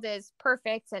world is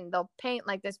perfect, and they'll paint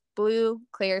like this blue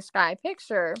clear sky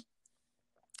picture.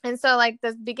 And so like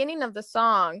the beginning of the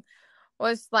song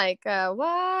was like,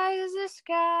 why is the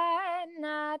sky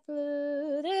not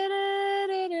blue?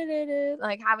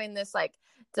 Like having this like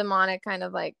demonic kind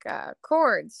of like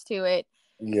chords to it.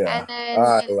 Yeah. And then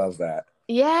I love that.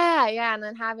 yeah. And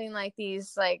then having like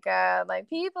these like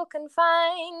people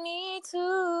confine me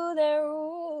to their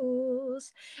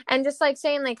rules. And just like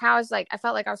saying like how I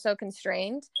felt like I was so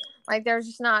constrained. Like there's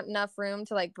just not enough room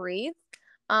to like breathe.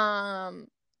 And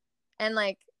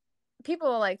like people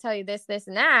will like tell you this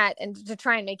and that and to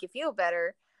try and make you feel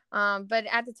better, but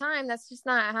at the time that's just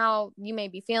not how you may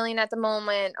be feeling at the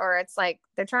moment, or it's like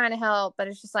they're trying to help but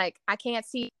it's just like I can't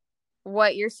see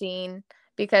what you're seeing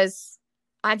because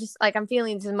I just like I'm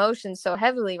feeling these emotions so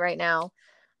heavily right now.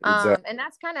 Exactly. And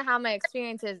that's kind of how my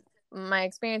experiences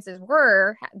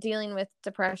were dealing with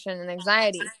depression and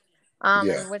anxiety. Yeah.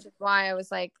 And which is why I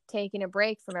was like taking a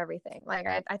break from everything. Like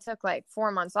I took like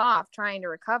 4 months off trying to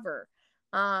recover,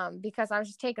 because I was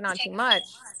just taking on too much,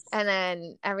 and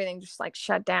then everything just like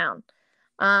shut down.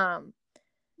 So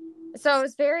it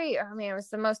was it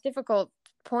was the most difficult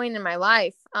point in my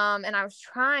life. And I was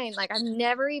trying, like, I've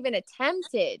never even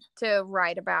attempted to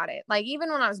write about it. Like,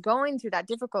 even when I was going through that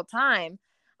difficult time,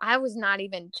 I was not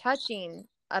even touching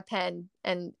a pen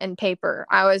and paper.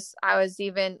 I was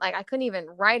even like, I couldn't even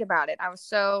write about it. I was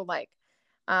so like,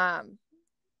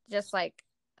 just like,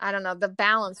 I don't know, the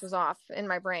balance was off in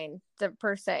my brain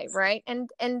per se. Right.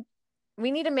 And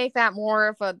we need to make that more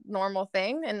of a normal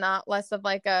thing and not less of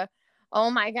like a, oh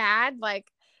my God, like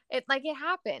it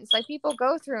happens. Like people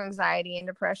go through anxiety and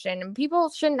depression, and people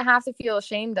shouldn't have to feel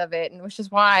ashamed of it. And which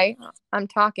is why I'm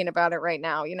talking about it right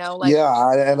now, like.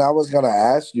 Yeah, and I was gonna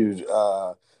ask you,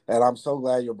 and I'm so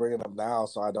glad you're bringing them now,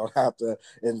 so I don't have to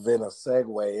invent a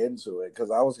segue into it.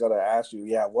 Because I was gonna ask you,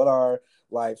 yeah, what are,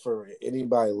 like, for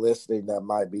anybody listening that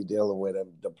might be dealing with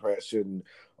depression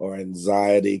or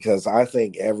anxiety? Because I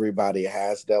think everybody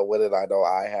has dealt with it. I know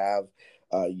I have.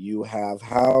 You have.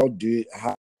 How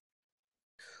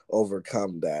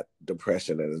overcome that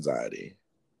depression and anxiety?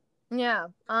 Yeah.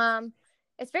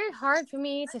 It's very hard for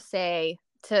me to say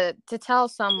to tell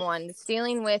someone that's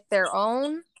dealing with their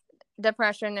own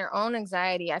depression, their own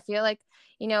anxiety. I feel like,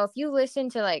 if you listen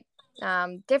to like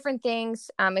different things.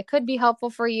 It could be helpful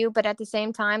for you, but at the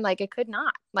same time, like it could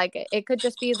not. Like it could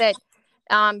just be that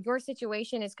your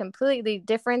situation is completely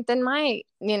different than my,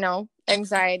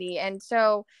 anxiety. And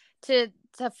so to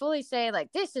fully say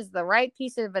like this is the right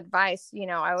piece of advice,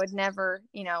 I would never,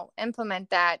 implement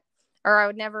that, or I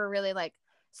would never really like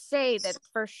say that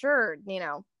for sure,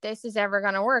 this is ever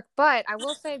going to work. But I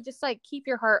will say, just like keep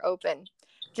your heart open.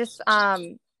 Just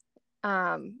um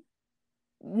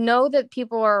know that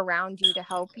people are around you to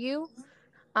help you,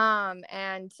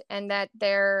 and that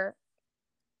they're,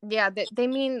 yeah, that they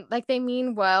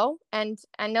mean well. And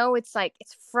I know it's like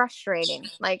it's frustrating,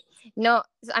 like, no,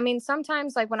 I mean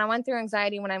sometimes, like when I went through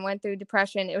anxiety, when I went through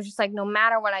depression, it was just like no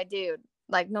matter what I do,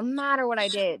 like no matter what I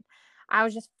did, I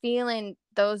was just feeling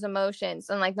those emotions.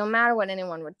 And like no matter what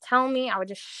anyone would tell me, I would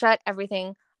just shut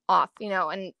everything off,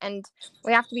 and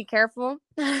we have to be careful.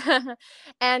 And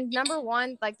the number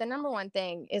one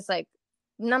thing is like,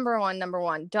 number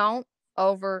one, don't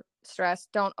over stress,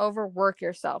 don't overwork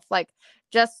yourself. Like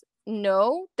just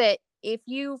know that if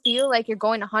you feel like you're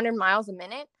going 100 miles a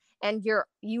minute and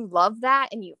you love that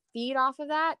and you feed off of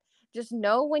that, just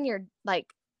know when you're like,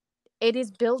 it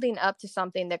is building up to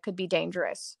something that could be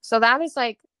dangerous. So that is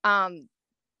like,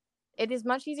 it is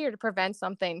much easier to prevent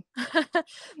something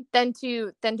than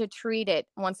to treat it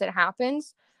once it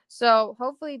happens. So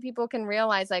hopefully people can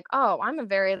realize like, oh, I'm a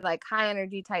very like high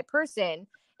energy type person.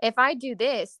 If I do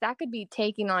this, that could be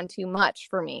taking on too much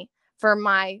for me, for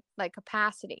my like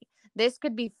capacity. This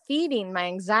could be feeding my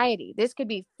anxiety. This could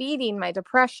be feeding my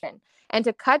depression. And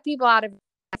to cut people out of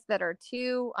that are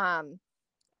too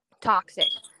toxic,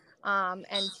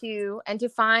 and to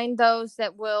find those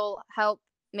that will help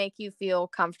make you feel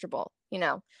comfortable,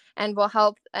 and will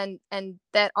help, and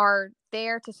that are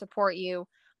there to support you,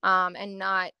 and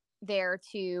not there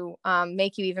to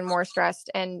make you even more stressed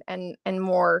and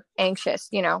more anxious,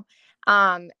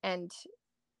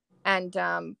 and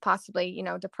possibly,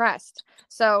 depressed.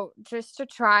 So just to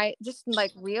try, just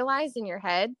like realize in your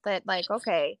head that like,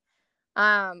 okay,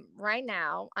 right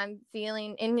now I'm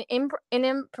feeling in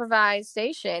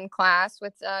improvisation class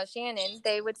with Shannon,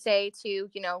 they would say to,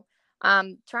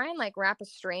 try and like wrap a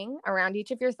string around each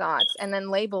of your thoughts and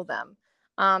then label them,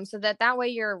 so that way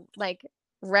you're like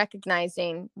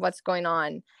recognizing what's going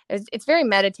on. It's very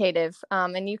meditative,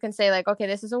 and you can say like, okay,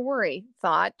 this is a worry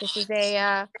thought,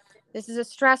 this is a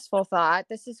stressful thought,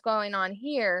 this is going on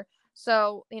here.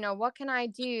 So what can I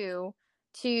do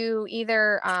to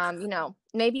either,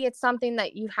 maybe it's something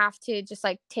that you have to just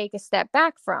like take a step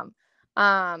back from,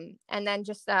 and then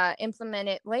just implement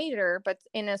it later, but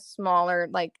in a smaller,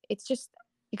 like, it's just,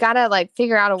 you gotta like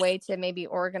figure out a way to maybe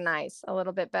organize a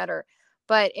little bit better.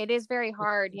 But it is very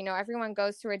hard, everyone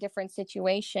goes through a different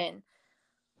situation,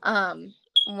 when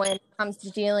it comes to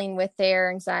dealing with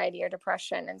their anxiety or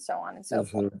depression and so on and so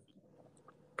forth. Mm-hmm.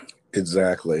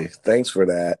 Exactly. Thanks for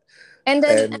that. And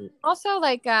then And also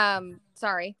like,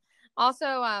 sorry,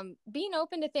 also being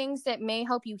open to things that may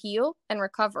help you heal and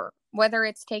recover, whether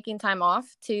it's taking time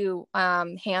off to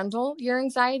handle your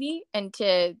anxiety and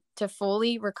to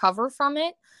fully recover from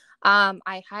it.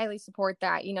 I highly support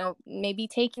that. Maybe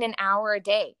taking an hour a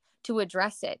day to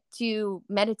address it, to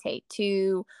meditate,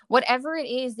 to whatever it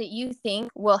is that you think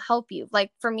will help you.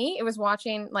 Like for me, it was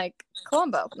watching like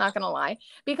Columbo, not gonna lie,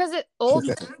 because old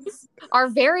movies are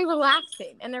very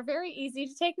relaxing and they're very easy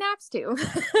to take naps to.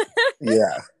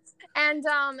 yeah, And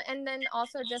then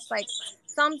also just like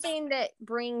something that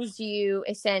brings you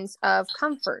a sense of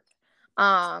comfort,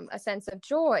 a sense of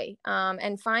joy,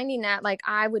 and finding that, like,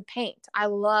 I would paint. I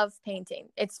love painting.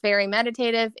 It's very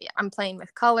meditative. I'm playing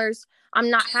with colors. I'm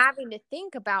not having to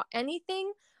think about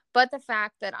anything but the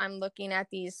fact that I'm looking at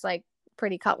these like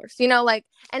pretty colors, like,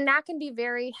 and that can be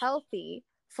very healthy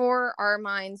for our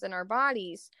minds and our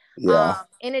bodies, yeah,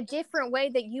 in a different way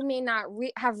that you may not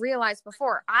have realized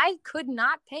before. I could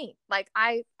not paint. Like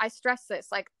I stress this,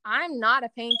 like I'm not a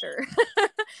painter.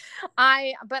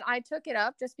 But I took it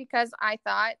up just because I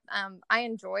thought, I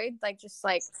enjoyed like just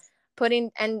like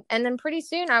putting, and then pretty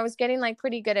soon I was getting like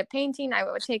pretty good at painting. I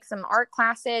would take some art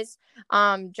classes,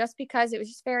 just because it was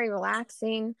just very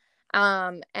relaxing,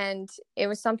 and it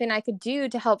was something I could do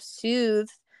to help soothe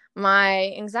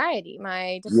my anxiety,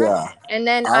 my depression. yeah. And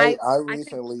then I I could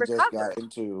recently just recover.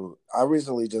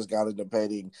 got into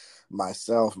painting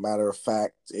myself. Matter of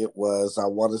fact, it was, I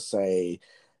want to say,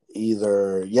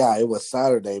 either, yeah, it was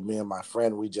Saturday. Me and my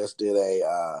friend, we just did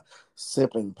a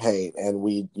sip and paint, and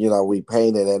we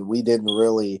painted, and we didn't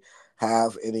really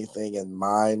have anything in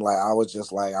mind. Like I was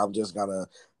just like, I'm just gonna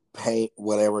paint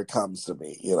whatever comes to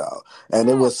me. And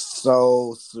it Yeah. was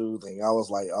so soothing. I was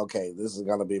like, okay, this is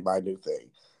gonna be my new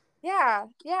thing. Yeah,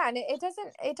 yeah, and it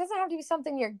doesn't have to be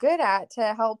something you're good at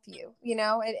to help you.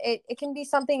 It can be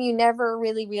something you never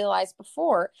really realized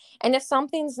before. And if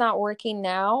something's not working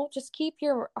now, just keep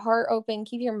your heart open,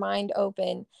 keep your mind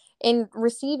open in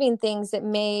receiving things that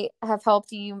may have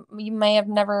helped you may have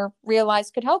never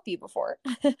realized could help you before.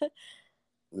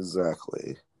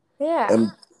 Exactly. Yeah.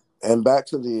 And back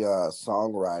to the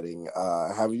songwriting.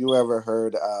 Have you ever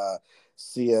heard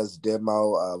Sia's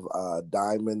demo of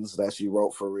Diamonds that she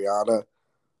wrote for Rihanna?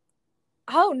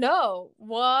 Oh no.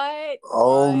 What?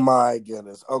 Oh What? my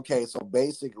goodness. Okay, so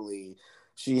basically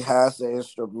she has the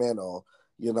instrumental,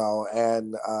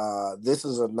 and this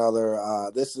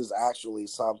is actually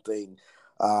something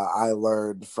I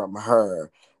learned from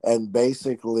her. And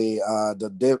basically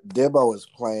the demo is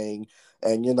playing,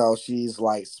 and she's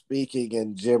like speaking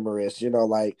in gibberish,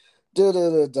 like da da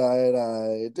da da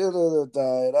da da da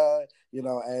da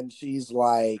da, and she's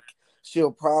like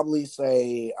she'll probably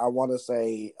say, I want to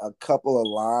say, a couple of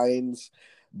lines,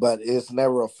 but it's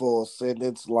never a full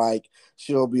sentence. Like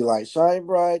she'll be like, "Shine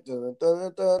bright, dun,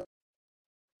 dun, dun,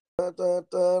 dun, dun,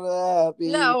 dun,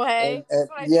 happy," No way. That's and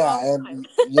what I do yeah, all the time. and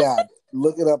yeah,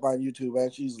 look it up on YouTube.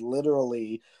 And she's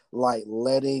literally like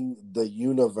letting the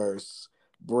universe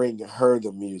bring her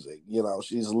the music.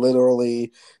 She's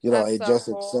literally, That's it so just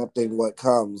cool. accepting what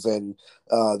comes, and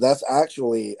that's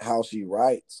actually how she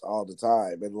writes all the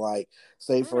time. And like,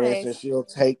 say for instance, Nice. she'll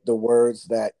take the words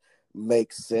that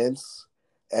make sense,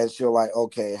 and she'll like,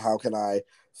 okay, how can I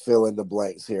fill in the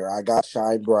blanks here? I got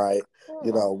shine bright,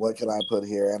 Cool. what can I put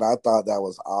here? And I thought that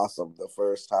was awesome the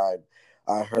first time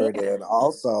I heard it. Yeah. And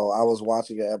also, I was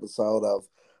watching an episode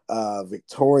of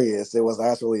Victorious. It was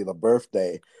actually the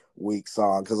birthday week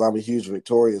song because I'm a huge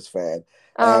Victorious fan.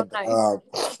 Oh, And nice.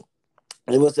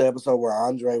 it was the episode where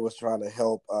Andre was trying to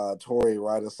help Tori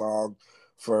write a song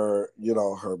for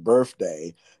her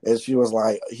birthday, and he was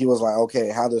like, okay,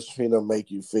 how does Trina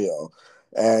make you feel?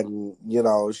 And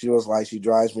she was like, she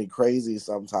drives me crazy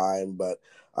sometime, but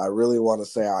I really want to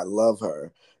say I love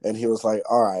her. And he was like,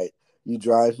 all right, you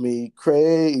drive me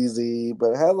crazy,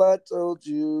 but have I told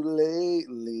you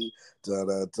lately? Da,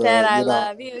 da, da, That I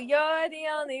love you. You're the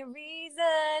only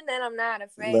reason that I'm not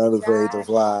afraid to not afraid to try.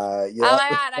 fly. Oh Yep. my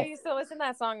God, I used to listen to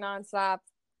that song nonstop.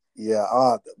 Yeah.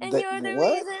 And you're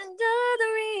What?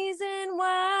 the reason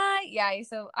why. Yeah,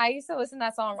 I used to listen to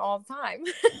that song all the time.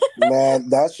 Man,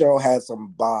 that show had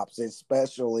some bops,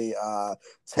 especially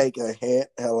Take a Hint,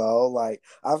 Hello. Like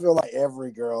I feel like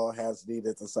every girl has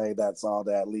needed to say that song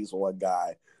to at least one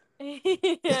guy.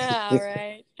 Yeah,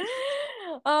 right.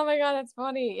 Oh my God, that's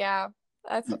funny. Yeah.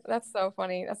 That's so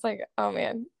funny. That's like, oh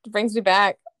man, it brings me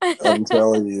back. I'm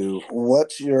telling you,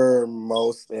 what's your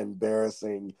most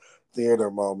embarrassing theater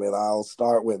moment? I'll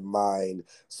start with mine.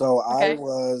 So Okay.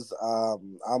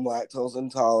 I'm lactose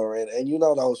intolerant, and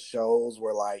those shows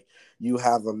where like you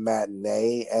have a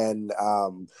matinee and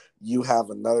you have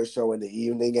another show in the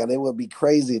evening, and it would be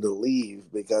crazy to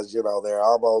leave because they're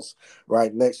almost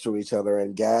right next to each other,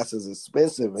 and gas is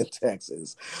expensive in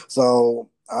Texas. So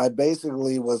I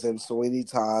basically was in Sweeney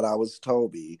Todd. I was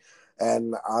Toby,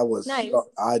 and Nice.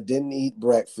 I didn't eat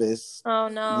breakfast. Oh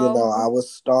no. I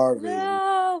was starving,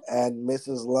 No. and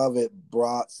Mrs. Lovett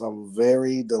brought some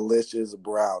very delicious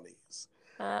brownies.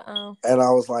 Uh-oh. And I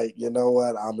was like, you know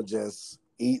what? I'm gonna just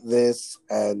eat this,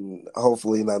 and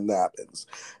hopefully nothing happens.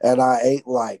 And I ate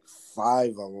like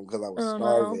five of them because I was Oh no.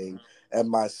 starving, and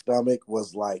my stomach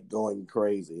was like going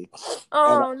crazy. And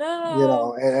Oh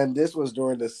no. and this was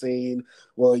during the scene.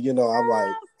 Well,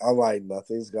 I'm like,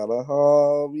 nothing's gonna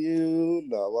harm you,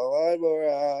 no while I'm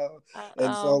around.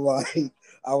 And so Uh-oh. like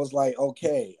I was like,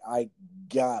 okay, I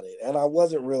got it. And I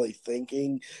wasn't really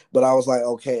thinking, but I was like,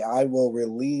 okay, I will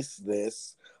release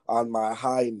this on my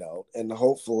high note, and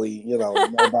hopefully,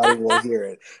 nobody will hear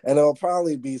it, and it'll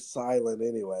probably be silent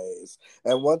anyways.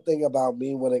 And one thing about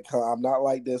me, when it comes, I'm not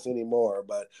like this anymore,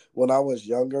 but when I was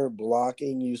younger,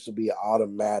 blocking used to be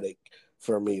automatic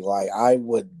for me. Like I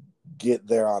would get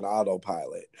there on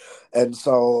autopilot. And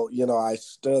so, I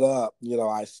stood up,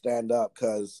 I stand up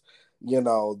because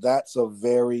that's a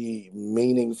very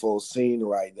meaningful scene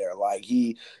right there. Like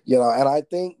and I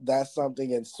think that's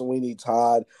something in Sweeney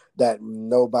Todd that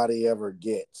nobody ever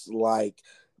gets. Like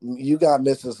you got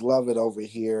Mrs. Lovett over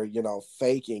here,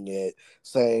 faking it,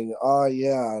 saying, "Oh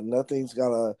yeah, nothing's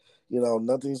gonna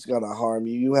harm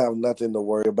you. You have nothing to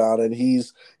worry about." And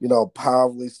he's,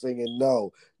 powerfully singing,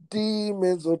 "No,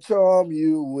 demons will charm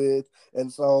you with."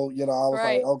 And so, I was like,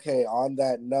 Right. okay, on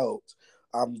that note,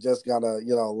 I'm just gonna,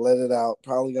 let it out.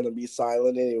 Probably gonna be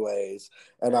silent anyways.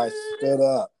 And I stood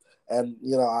up, and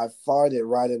I farted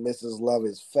right in Mrs.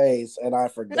 Lovett's face, and I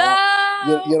No. forgot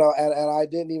you know, and I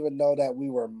didn't even know that we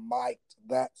were mic'd.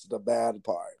 That's the bad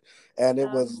part. And it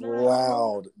was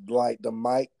loud. Like the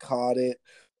mic caught it.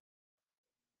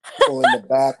 People in the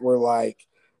back were like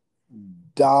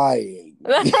dying.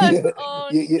 Oh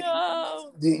you,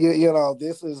 no. you know,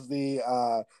 this is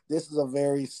a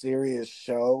very serious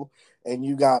show, and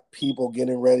you got people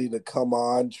getting ready to come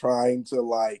on trying to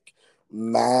like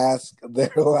mask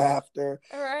their laughter.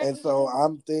 Right. And so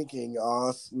I'm thinking,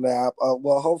 oh snap,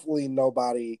 well hopefully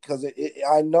nobody, because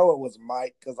I know it was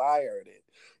Mike because I heard it,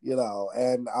 you know,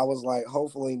 and I was like,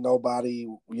 hopefully nobody,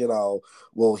 you know,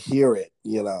 will hear it,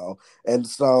 you know. And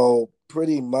so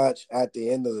pretty much at the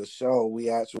end of the show, we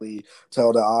actually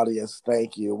tell the audience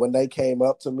thank you. When they came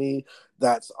up to me,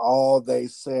 that's all they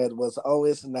said was, oh,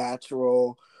 it's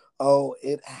natural. Oh,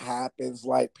 it happens.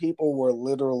 Like people were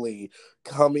literally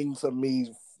coming to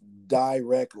me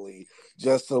directly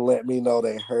just to let me know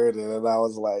they heard it. And I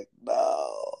was like,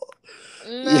 no.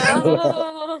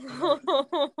 No.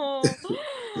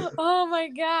 Oh my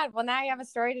God. Well, now you have a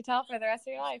story to tell for the rest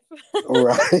of your life.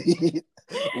 Right.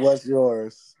 What's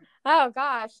yours? Oh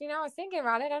gosh, I was thinking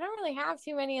about it. I don't really have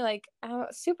too many like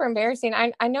super embarrassing.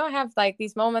 I know I have like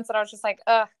these moments that I was just like,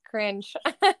 ugh, cringe.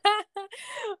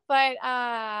 But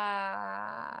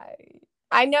I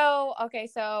know. Okay,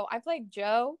 so I played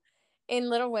Joe in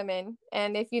Little Women,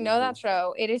 and if you know that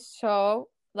show, it is so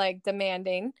like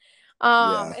demanding.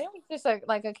 Yeah. It was just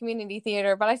like a community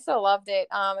theater, but I still loved it.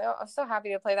 I was so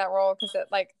happy to play that role because it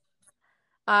like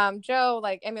Joe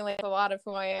like emulates a lot of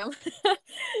who I am.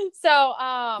 So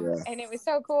Yeah. and it was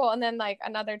so cool. And then like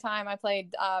another time I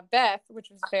played Beth, which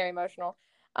was very emotional.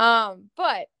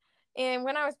 But and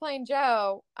when I was playing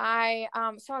Joe, I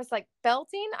so I was like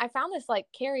belting. I found this like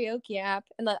karaoke app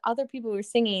and the other people were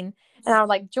singing, and I would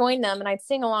like join them and I'd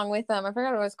sing along with them. I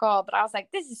forgot what it was called, but I was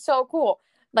like, this is so cool.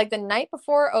 Like the night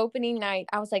before opening night,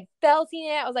 I was like belting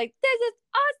it. I was like, this is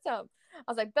awesome.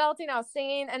 I was like belting, I was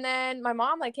singing, and then my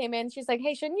mom like came in. She's like,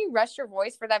 "Hey, shouldn't you rest your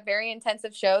voice for that very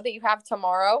intensive show that you have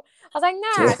tomorrow?" I was like,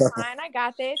 "Nah, it's fine. I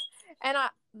got this."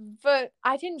 But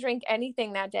I didn't drink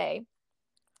anything that day.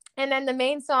 And then the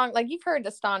main song, like you've heard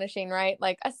 "Astonishing," right?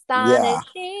 Like Yeah.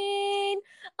 "Astonishing,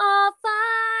 I'll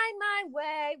find my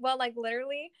way." Well, like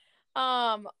literally,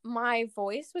 my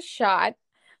voice was shot.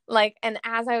 Like, and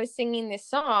as I was singing this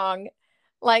song,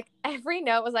 like every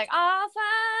note was like, "I'll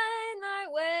find my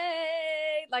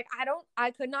way." Like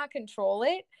I could not control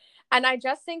it. And I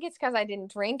just think it's because I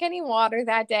didn't drink any water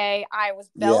that day. I was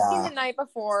belting Yeah. the night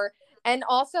before. And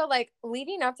also, like,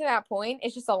 leading up to that point,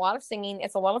 it's just a lot of singing.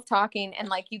 It's a lot of talking. And,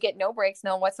 like, you get no breaks,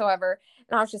 no whatsoever.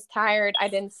 And I was just tired. I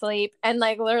didn't sleep. And,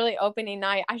 like, literally opening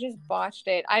night, I just botched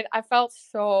it. I felt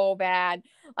so bad.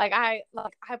 I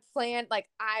planned, like,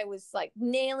 I was, like,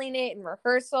 nailing it in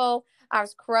rehearsal. I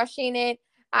was crushing it.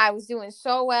 I was doing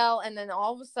so well. And then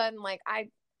all of a sudden, like,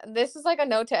 this is like a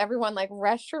note to everyone, like,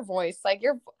 rest your voice. Like,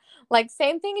 you're, like,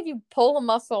 same thing if you pull a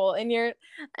muscle and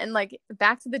and like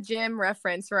back to the gym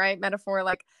reference, right? Metaphor,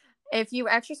 like if you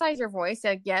exercise your voice,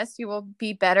 like yes, you will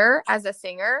be better as a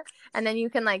singer, and then you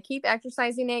can like keep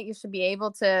exercising it. You should be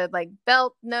able to like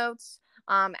belt notes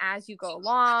as you go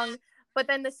along. But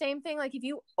then the same thing, like if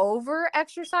you over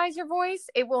exercise your voice,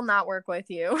 it will not work with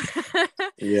you.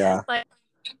 Yeah. Like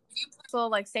so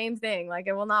like same thing, like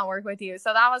it will not work with you.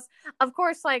 So that was of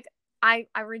course like I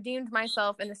redeemed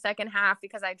myself in the second half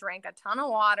because I drank a ton of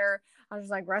water. I was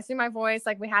just like resting my voice.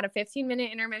 Like we had a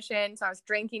 15-minute intermission, so I was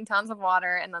drinking tons of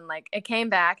water, and then like it came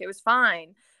back. It was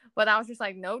fine, but I was just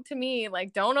like, note to me,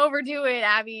 like don't overdo it,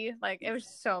 Abby. Like it was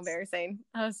so embarrassing.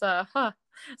 I was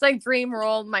It's like dream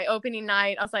roll my opening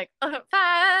night. I was like, find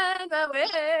a way.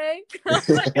 I was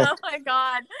like, oh my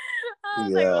God. I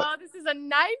was like, Yeah. oh, this is a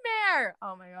nightmare.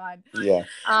 Oh my God. Yeah.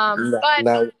 But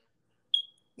Now,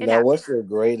 it now, happened. what's your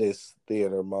greatest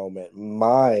theater moment?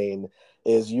 Mine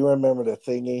is, you remember the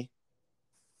thingy,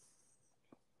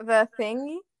 The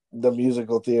thing. the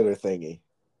musical theater thingy.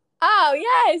 Oh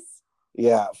yes.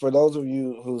 Yeah, for those of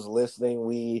you who's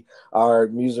listening, our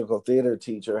musical theater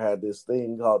teacher had this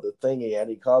thing called the thingy, and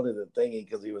he called it a thingy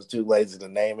because he was too lazy to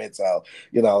name it. So,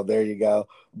 you know, there you go.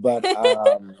 But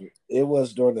it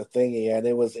was during the thingy, and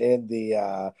it was in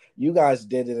the you guys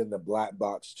did it in the black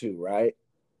box too, right?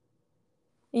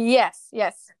 Yes.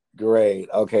 Yes. Great.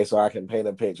 Okay, so I can paint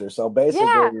a picture. So Yeah.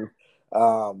 basically,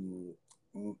 um,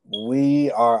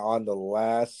 we are on the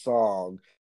last song.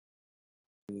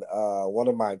 One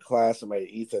of my classmates,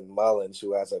 Ethan Mullins,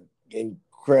 who has an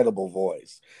incredible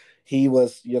voice, he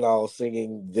was, you know,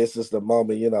 singing "This is the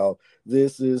moment," you know,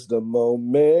 "This is the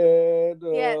moment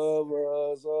Yes. of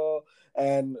us all."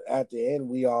 And at the end,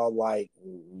 we all like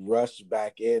rushed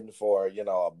back in for, you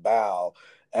know, a bow.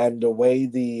 and the way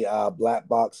the black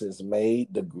box is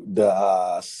made,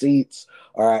 the seats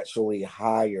are actually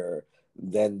higher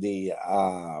than the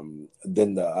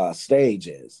stage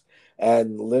is,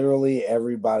 and literally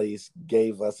everybody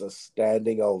gave us a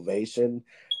standing ovation.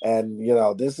 And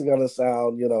this is gonna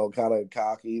sound kind of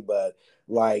cocky, but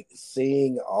like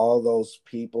seeing all those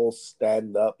people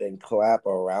stand up and clap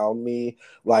around me,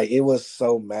 like it was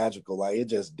so magical. Like it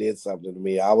just did something to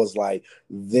me. I was like,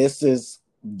 this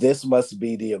must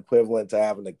be the equivalent to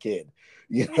having a kid,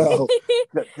 because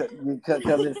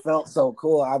it felt so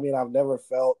cool. I mean, I've never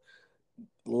felt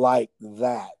like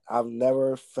that. I've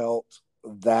never felt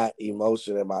that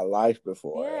emotion in my life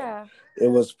before. Yeah. And it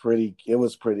was pretty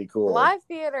cool. Live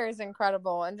theater is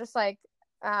incredible, and just like,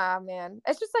 man,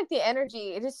 it's just like the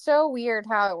energy. It is so weird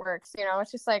how it works.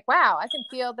 It's just like, wow, I can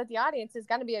feel that the audience is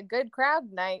going to be a good crowd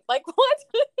tonight. Like, what?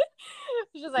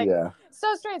 It's just like, Yeah.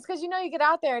 so strange, because you get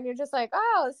out there and you're just like,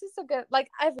 oh, this is so good. Like,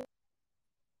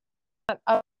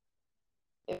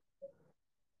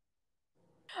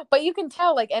 but you can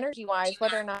tell, like, energy wise,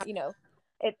 whether or not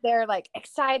they're like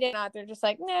excited or not. They're just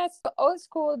like, nah, it's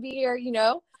cool to be here.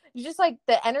 You just like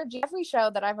the energy. Every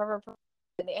show that I've ever performed,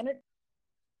 the energy.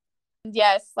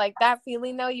 Yes, like that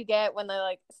feeling though you get when they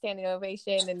like standing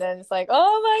ovation, and then it's like,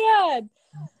 oh my god.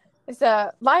 It's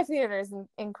live theater is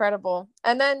incredible.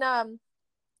 And then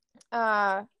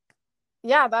yeah,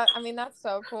 that's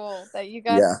so cool that you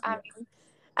guys. Yeah.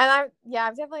 I've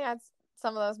definitely had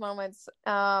some of those moments.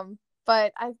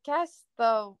 But I guess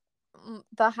the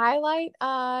highlight,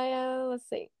 let's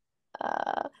see.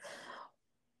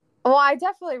 Well, I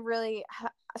definitely really.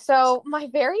 So my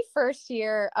very first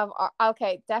year of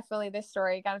okay, definitely this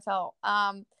story gotta tell.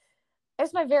 It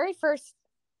was my very first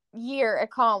year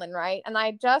at Collin, right? And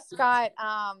I just got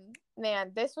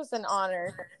man, this was an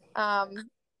honor.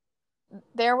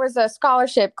 There was a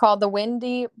scholarship called the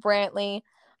Wendy Brantley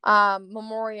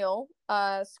Memorial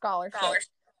Scholarship.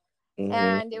 Mm-hmm.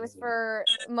 And it was for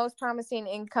most promising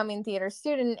incoming theater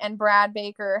student, and Brad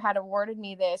Baker had awarded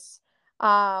me this.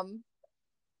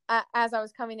 As I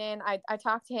was coming in, I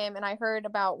talked to him, and I heard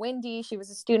about Wendy. She was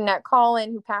a student at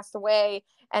Collin who passed away,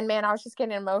 and man, I was just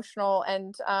getting emotional.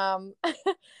 And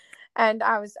and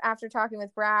I was, after talking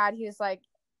with Brad, he was like,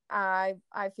 I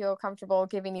feel comfortable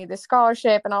giving you this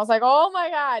scholarship. And I was like, oh my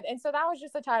God. And so that was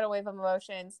just a tidal wave of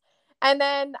emotions. And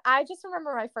then I just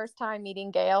remember my first time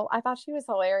meeting Gail. I thought she was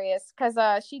hilarious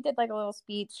because she did like a little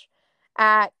speech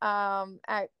at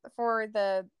for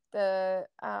the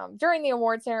during the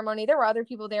award ceremony. There were other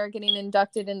people there getting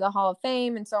inducted in the Hall of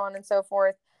Fame and so on and so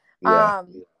forth. Yeah.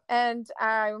 And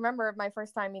I remember my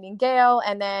first time meeting Gail,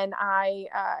 and then I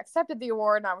accepted the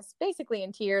award, and I was basically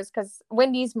in tears because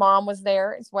Wendy's mom was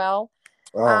there as well.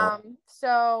 Oh.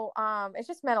 So it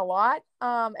just meant a lot.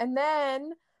 And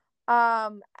then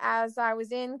as I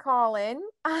was in Collin,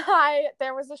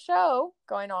 there was a show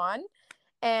going on,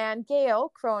 and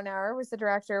Gail Cronauer was the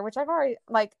director, which I've already,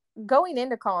 like, going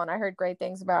into Collin, I heard great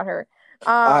things about her.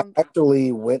 I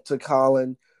actually went to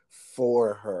Collin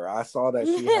for her. I saw that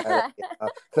she had,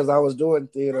 because I was doing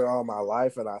theater all my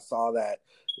life, and I saw that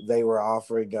they were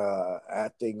offering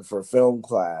acting for film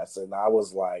class, and I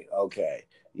was like, okay,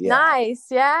 yeah, nice,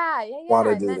 yeah. want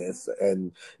to do this.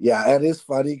 And yeah, and it's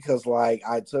funny because like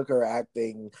I took her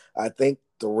acting, I think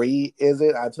three, is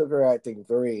it? I took her acting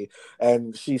three,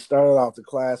 and she started off the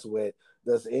class with,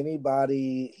 does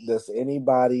anybody get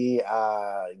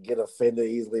offended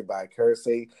easily by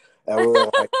cursing? And we were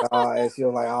like, oh, and she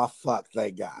was like, oh fuck,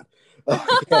 thank God.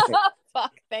 Okay.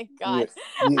 Fuck, thank God.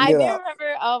 You I do know,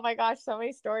 remember, oh my gosh, so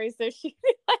many stories. So she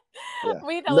yeah.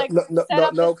 we'd like set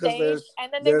up the stage,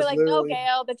 and then they'd be like, no,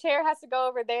 Gail, the chair has to go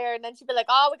over there. And then she'd be like,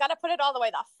 oh, we gotta put it all the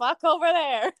way the fuck over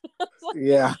there. Like,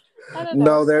 yeah. I don't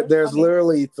know. No, there's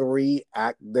literally three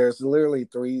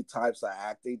types of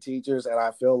acting teachers, and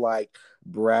I feel like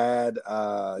Brad,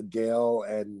 Gail,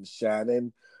 and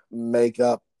Shannon make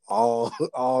up all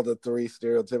the three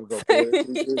stereotypical theater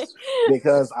teachers,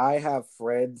 because I have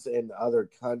friends in other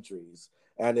countries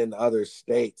and in other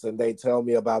states, and they tell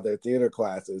me about their theater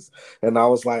classes, and I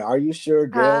was like, are you sure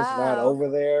Gail's not over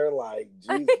there? Like,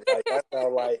 Jesus, like that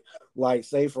sound like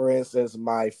say for instance,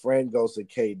 my friend goes to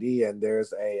KD, and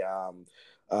there's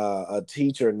a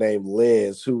teacher named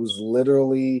Liz who's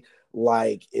literally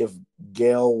like, if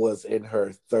Gail was in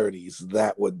her 30s,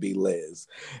 that would be Liz.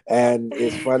 And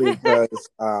it's funny because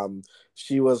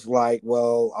she was like,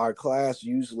 well, our class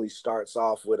usually starts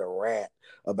off with a rant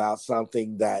about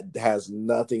something that has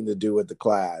nothing to do with the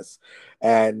class,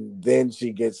 and then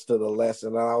she gets to the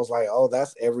lesson, and I was like, oh,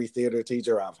 that's every theater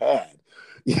teacher I've had.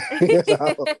 You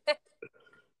know?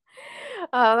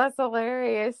 Oh, that's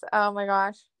hilarious. Oh my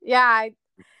gosh. Yeah,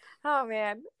 Oh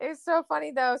man, it's so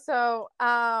funny though. So,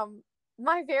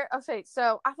 my very okay.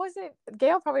 So I wasn't.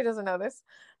 Gail probably doesn't know this.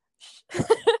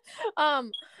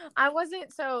 um, I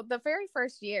wasn't. So the very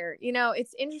first year,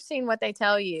 it's interesting what they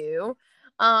tell you.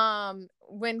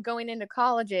 When going into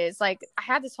colleges, like I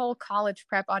had this whole college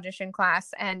prep audition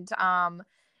class, and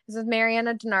this is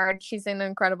Mariana Denard. She's an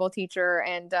incredible teacher,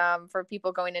 and for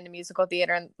people going into musical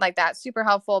theater and like that, super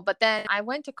helpful. But then I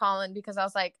went to Collin because I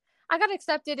was like, I got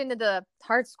accepted into the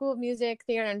Hart School of Music,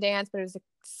 Theater and Dance, but it was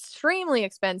extremely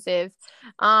expensive.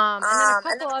 And then a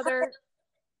couple other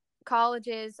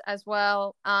colleges as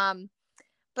well.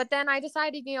 But then I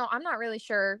decided, I'm not really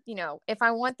sure, if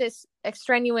I want this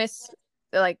extraneous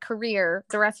like career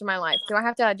the rest of my life. Do I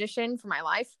have to audition for my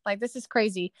life? Like this is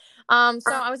crazy. So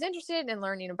I was interested in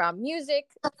learning about music,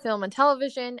 film, and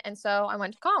television, and so I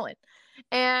went to Collin.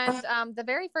 And the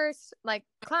very first like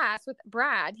class with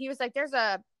Brad, he was like, there's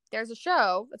a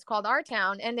show. It's called Our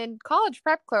Town, and in college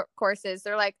prep courses,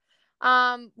 they're like,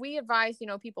 we advise,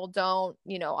 people don't,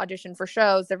 audition for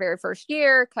shows their very first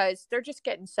year because they're just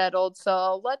getting settled.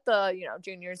 So let the,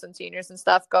 juniors and seniors and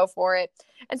stuff go for it.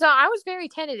 And so I was very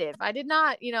tentative. I did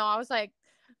not, I was like,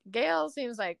 Gail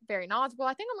seems like very knowledgeable.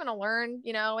 I think I'm going to learn,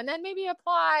 and then maybe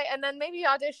apply and then maybe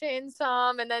audition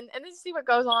some and then see what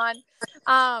goes on.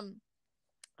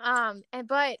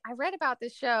 But I read about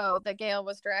this show that Gail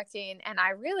was directing, and I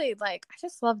really I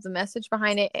just loved the message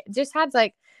behind it. It just had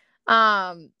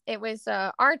it was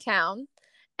Our Town.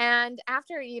 And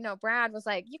after, Brad was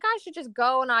like, you guys should just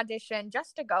go and audition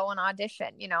just to go and audition,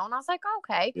 and I was like,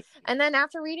 okay. And then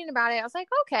after reading about it, I was like,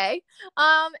 okay.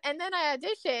 And then I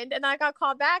auditioned and I got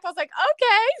called back. I was like,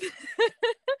 okay.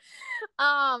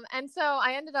 And so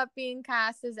I ended up being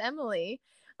cast as Emily,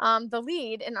 the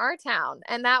lead in Our Town.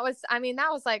 And that was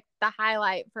like the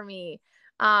highlight for me.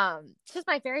 Just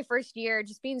my very first year,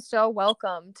 just being so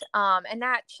welcomed. And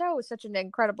that show was such an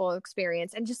incredible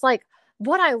experience. And just like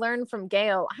what I learned from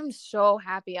Gail, I'm so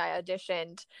happy I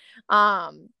auditioned.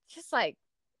 Just like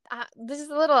this is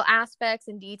little aspects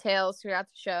and details throughout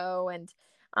the show, and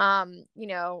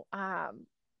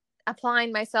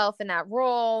applying myself in that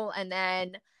role. And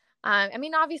then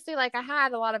obviously, like I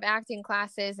had a lot of acting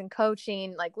classes and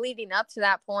coaching, like leading up to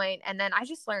that point, and then I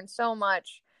just learned so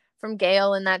much from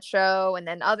Gail in that show, and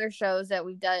then other shows that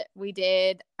we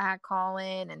did at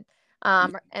Collin,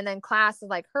 and then classes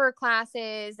like her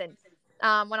classes, and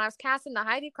when I was cast in the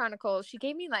Heidi Chronicles, she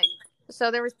gave me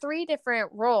so there was 3 different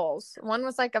roles. One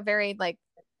was like a very like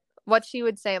what she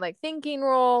would say like thinking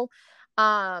role,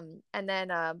 and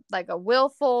then like a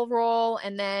willful role,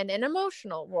 and then an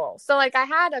emotional role. So like I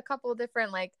had a couple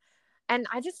different and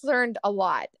I just learned a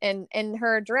lot in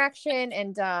her direction,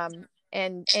 and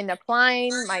in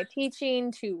applying my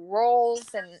teaching to roles,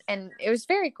 and it was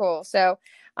very cool. So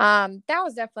that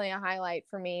was definitely a highlight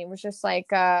for me. It was just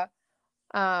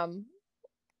um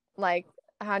like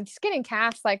just getting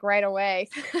cast like right away.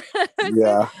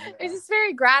 Yeah. It's just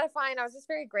very gratifying. I was just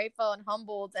very grateful and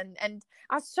humbled, and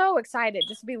I was so excited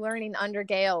just to be learning under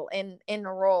Gail in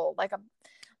a role like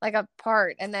a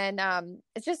part. And then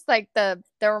it's just like the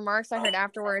remarks I heard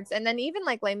afterwards, and then even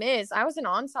like Les Mis, I was an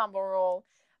ensemble role,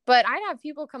 but I'd have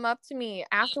people come up to me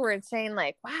afterwards saying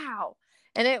like, wow.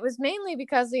 And it was mainly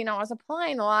because I was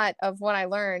applying a lot of what I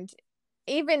learned,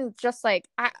 even just like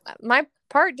my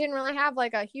part didn't really have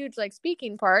like a huge like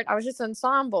speaking part. I was just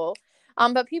ensemble.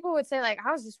 But people would say like,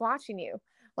 I was just watching you.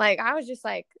 Like I was just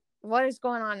like, what is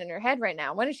going on in her head right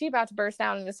now? When is she about to burst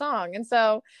out into song? And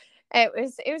so it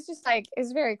was just like,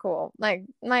 it's very cool. Like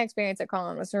my experience at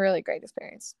Collin was a really great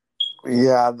experience.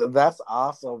 Yeah, that's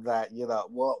awesome that,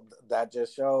 well, that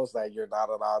just shows that you're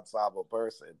not an ensemble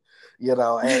person, and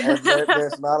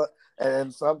there's not,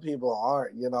 and some people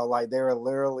aren't, like they were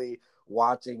literally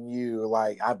watching you.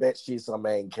 Like, I bet she's a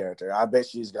main character. I bet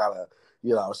she's gotta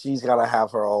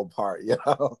have her own part, Yeah,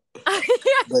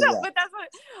 But no, yeah, but that's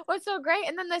what's so great.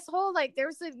 And then this whole there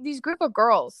was these group of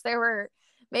girls. They were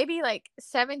maybe like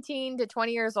 17 to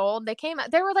 20 years old. They came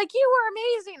out. They were like, "You were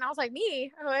amazing." I was like,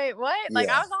 "Me? Wait, what?" Like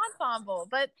I yeah, was ensemble,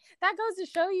 but that goes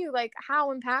to show you like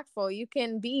how impactful you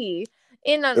can be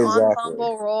in an exactly.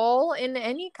 ensemble role, in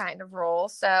any kind of role.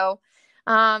 So,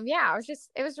 yeah,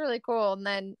 it was really cool. And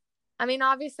then,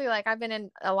 obviously, like I've been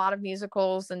in a lot of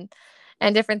musicals and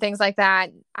different things like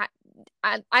that.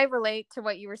 I relate to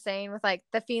what you were saying with like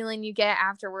the feeling you get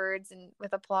afterwards and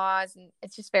with applause, and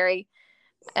it's just very,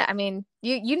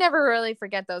 you never really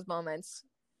forget those moments.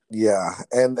 Yeah,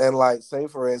 and like, say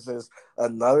for instance,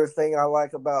 another thing I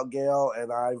like about Gail,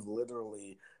 and I've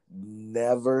literally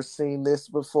never seen this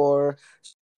before.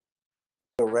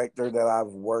 Director that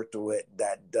I've worked with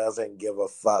that doesn't give a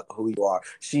fuck who you are.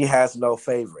 She has no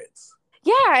favorites.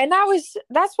 Yeah, and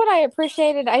that's what I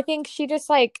appreciated. I think she just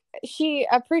like she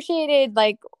appreciated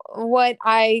like what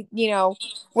I,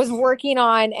 was working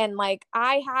on, and like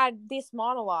I had this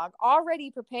monologue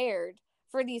already prepared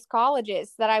for these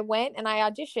colleges that I went and I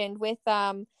auditioned with.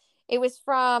 It was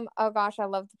from, oh gosh, I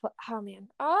love to play, oh man.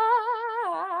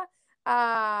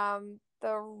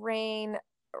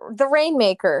 The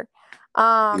Rainmaker.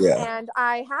 Yeah, And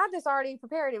I had this already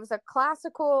prepared. It was a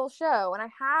classical show, and I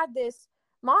had this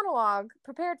monologue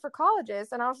prepared for colleges,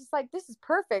 and I was just like, this is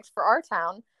perfect for our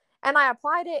town. And I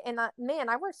applied it, and man,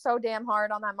 I worked so damn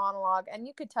hard on that monologue, and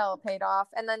you could tell it paid off.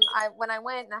 And then when I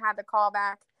went and I had the call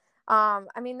back, I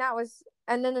mean, that was,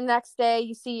 and then the next day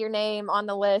you see your name on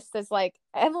the list as like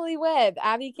Emily Webb,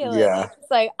 Abby Killen. yeah,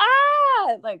 It's like,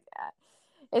 like,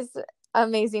 it's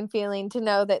amazing feeling to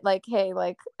know that, like, hey,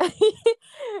 like,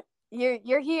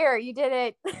 you're here, you did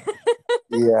it.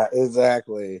 yeah,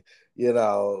 exactly. You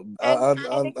know, And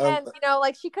again,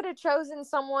 like she could have chosen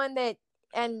someone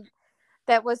and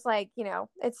that was like,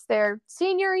 it's their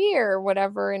senior year or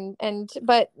whatever, and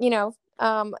but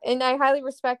and I highly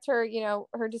respect her,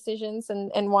 her decisions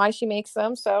and why she makes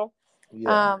them. So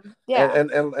yeah, yeah.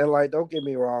 and like, don't get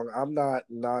me wrong, I'm not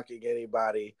knocking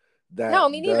anybody No,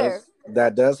 me neither.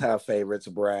 that does have favorites,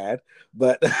 Brad.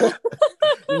 But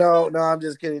no, I'm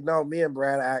just kidding. No, me and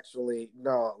Brad actually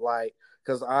no, like,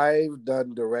 because I've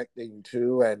done directing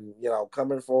too, and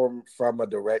coming from a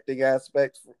directing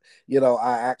aspect,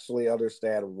 I actually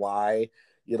understand why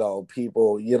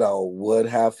people would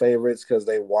have favorites because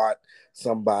they want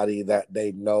somebody that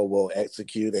they know will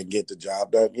execute and get the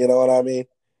job done. You know what I mean?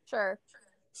 Sure.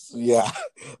 Yeah,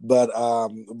 but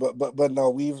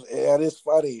no, and it's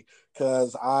funny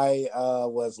because I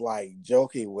was like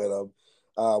joking with him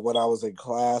when I was in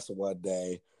class one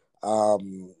day.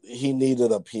 He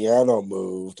needed a piano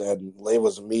moved, and it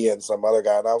was me and some other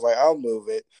guy, and I was like, I'll move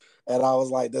it. And I was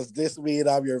like, does this mean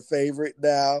I'm your favorite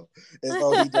now? And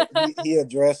so he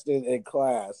addressed it in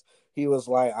class. He was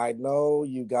like, I know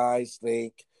you guys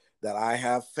think that I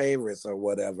have favorites or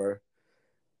whatever,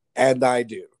 and I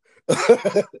do.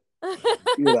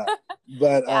 you know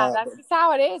but Yeah, that's just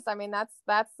how it is. I mean, that's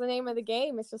the name of the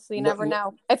game. It's just you never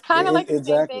know. It's kind of like the same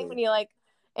thing exactly. when you like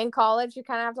in college, you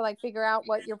kind of have to like figure out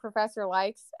what your professor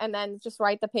likes and then just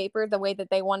write the paper the way that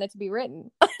they want it to be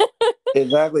written.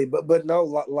 Exactly, but no,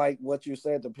 like what you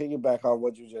said, to piggyback on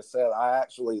what you just said, I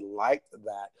actually liked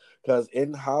that because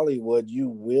in Hollywood you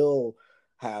will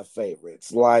have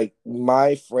favorites. Like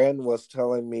my friend was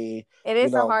telling me, It you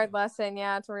is a know, hard lesson,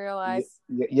 yeah, to realize.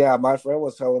 yeah, my friend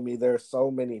was telling me there's so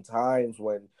many times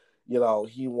when he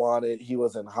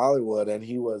was in Hollywood and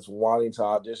he was wanting to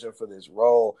audition for this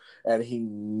role, and he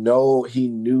knew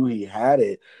he had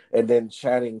it, and then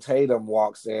Channing Tatum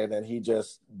walks in and he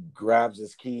just grabs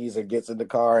his keys and gets in the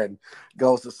car and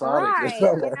goes to Sonic or Right.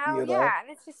 somewhere, Yeah. And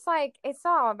it's just like, it's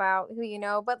all about who you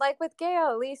know. But like with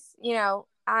Gail, at least,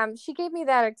 she gave me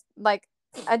that, like,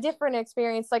 a different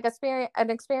experience, like an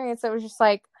experience that was just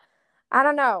like, I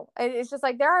don't know. It's just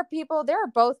like there are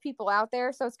both people out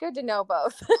there. So it's good to know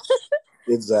both.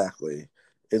 Exactly.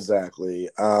 Exactly.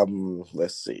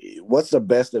 Let's see. What's the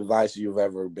best advice you've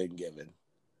ever been given?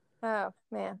 Oh,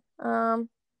 man.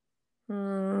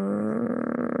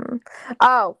 Hmm.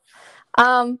 Oh,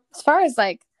 as far as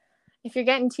like, if you're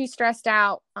getting too stressed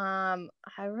out, I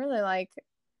really like,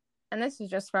 and this is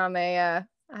just from I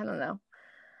don't know.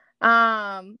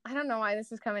 I don't know why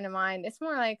this is coming to mind. It's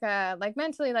more like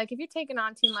mentally, like if you're taking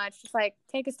on too much, just like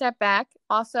take a step back.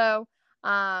 Also,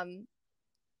 um,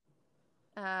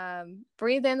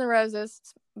 breathe in the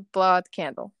roses, blow out the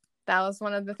candle. That was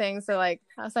one of the things that, like,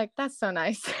 I was like, that's so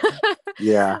nice.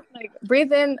 Yeah. Like,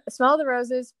 breathe in, smell the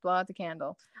roses, blow out the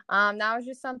candle. That was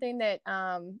just something that,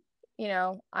 I've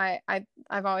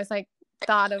always like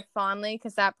thought of fondly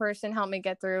because that person helped me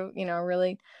get through, a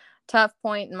really tough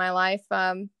point in my life.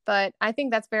 But I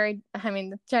think that's I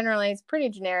mean, generally it's pretty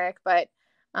generic, but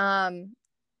um,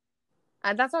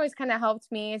 that's always kind of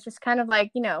helped me. It's just kind of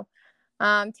like,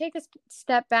 take a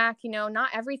step back. Not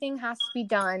everything has to be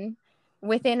done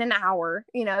within an hour.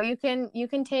 You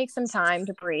can take some time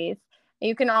to breathe.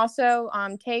 You can also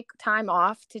take time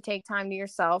off to take time to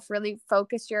yourself. Really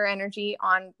focus your energy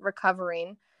on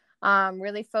recovering.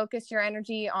 Really focus your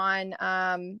energy on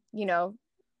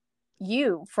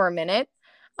you for a minute,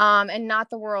 and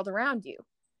not the world around you.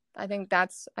 I think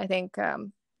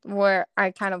where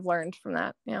I kind of learned from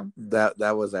that. Yeah.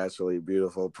 That was actually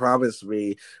beautiful. Promise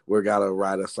me we're gonna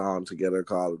write a song together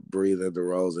called "Breathe in the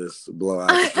Roses, Blow Out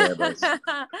the Candles."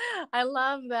 I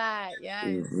love that.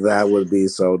 Yes. That would be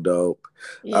so dope.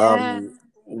 Yeah.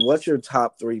 What's your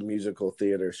top three musical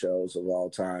theater shows of all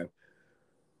time?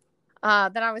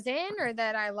 That I was in or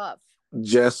that I love?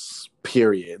 Just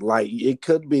period. Like it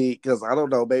could be because I don't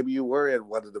know. Maybe you were in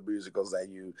one of the musicals that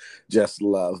you just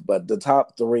love, but the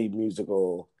top three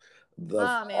musical of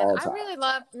Oh man, all I time. really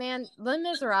love, man, Les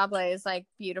Miserables is like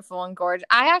beautiful and gorgeous.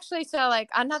 I actually, so like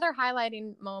another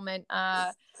highlighting moment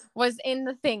was in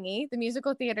the thingy, the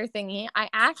musical theater thingy. I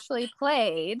actually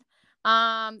played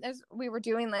as we were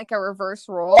doing like a reverse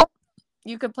role.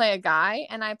 You could play a guy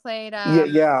and I played Yeah,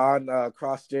 yeah. On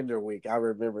Cross Gender Week, I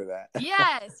remember that.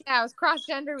 yes, yeah, it was cross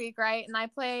gender week, right? And I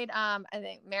played I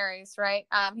think Mary's, right?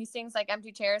 He sings like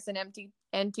empty chairs and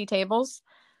empty tables.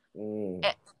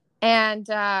 Mm. And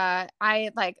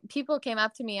I like people came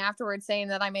up to me afterwards saying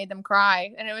that I made them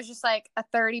cry, and it was just like a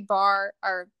 30 bar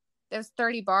or there's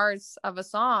 30 bars of a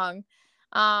song,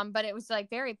 but it was like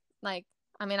very like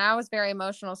I mean I was very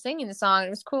emotional singing the song.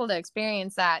 It was cool to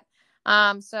experience that.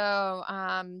 Yeah,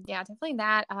 definitely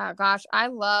that. Gosh, I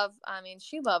love. I mean,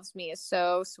 She Loves Me is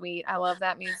so sweet. I love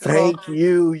that musical. Thank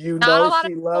you. You Not a know lot of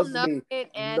she people loves know me. it,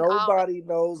 and Nobody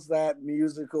knows that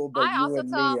musical but I you also and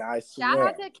saw me. I shout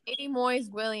out swear. to Katie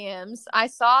Moyes Williams. I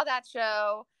saw that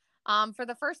show for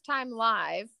the first time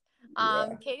live.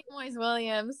 Yeah. Katie Moyes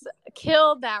Williams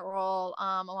killed that role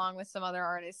along with some other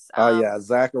artists. Oh yeah,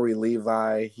 Zachary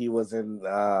Levi. He was in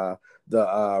the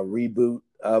reboot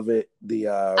of it.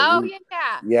 Oh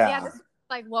yeah. Yeah. This was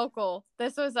like local.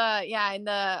 This was yeah in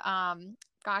the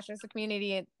gosh, there's a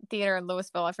community theater in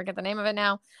Louisville. I forget the name of it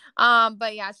now.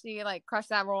 But yeah, she like crushed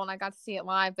that role, and I got to see it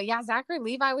live. But yeah, Zachary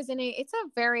Levi was in it. It's a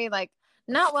very like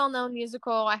not well known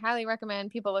musical. I highly recommend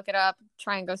people look it up,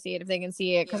 try and go see it if they can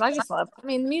see it because I just love. I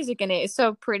mean, the music in it is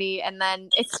so pretty, and then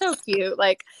it's so cute.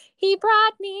 Like he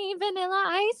brought me vanilla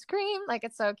ice cream. Like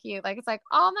it's so cute. Like it's like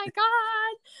oh my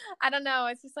god. I don't know.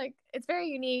 It's just like it's very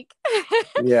unique.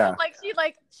 Yeah. like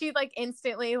she like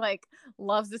instantly like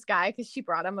loves this guy because she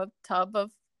brought him a tub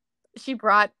of she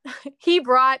brought he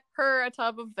brought her a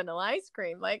tub of vanilla ice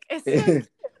cream. Like it's so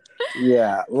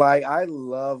Yeah, like I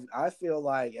feel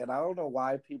like, and I don't know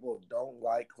why people don't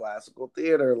like classical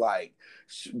theater. Like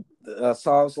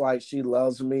songs like "She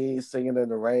Loves Me," "Singing in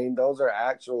the Rain," those are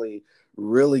actually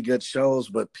really good shows.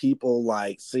 But people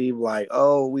like seem like,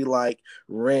 oh, we like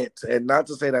Rent, and not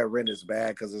to say that Rent is bad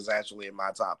because it's actually in my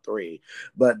top three.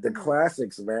 But the Mhm.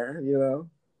 classics, man, you know.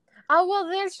 Oh well,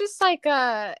 there's just like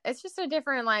it's just a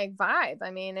different like vibe.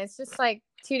 I mean, it's just like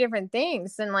two different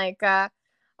things, and like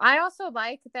I also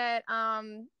like that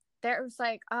there's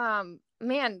like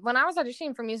man when I was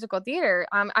auditioning for musical theater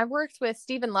I worked with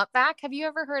Stephen Lupback. Have you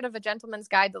ever heard of A Gentleman's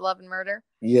Guide to Love and Murder?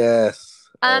 Yes.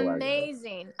 Oh my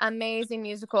god. Amazing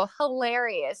musical,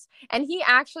 hilarious. And he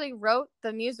actually wrote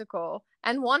the musical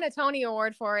and won a Tony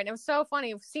Award for it. And it was so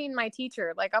funny seeing my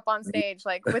teacher like up on stage,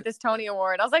 like with this Tony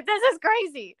Award. I was like, this is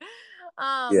crazy.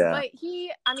 Yeah. But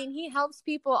I mean, he helps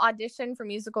people audition for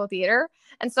musical theater.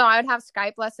 And so I would have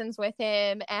Skype lessons with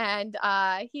him and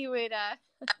he would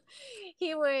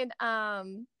he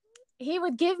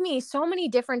would give me so many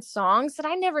different songs that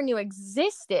I never knew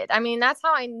existed. I mean, that's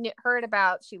how I heard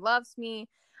about She Loves Me.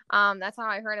 That's how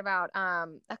I heard about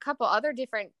a couple other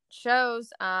different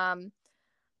shows. Gosh,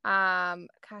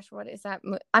 what is that?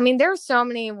 I mean, there's so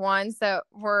many ones that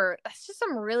were it's just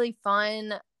some really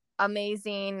fun,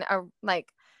 amazing,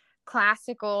 like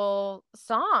classical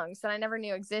songs that I never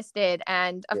knew existed.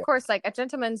 And of Yeah. course, like A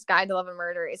Gentleman's Guide to Love and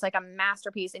Murder is like a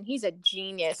masterpiece, and he's a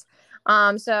genius.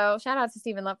 So shout out to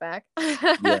Stephen Lupback.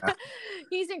 Yeah.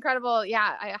 He's incredible.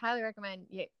 Yeah, I highly recommend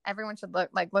everyone should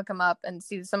look him up and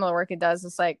see some of the work he does.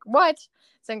 It's like what?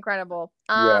 It's incredible.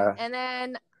 Yeah. And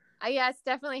then yes,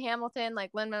 definitely Hamilton.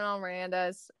 Like Lin-Manuel Miranda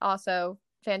is also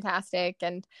fantastic,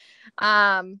 and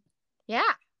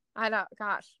yeah, I don't.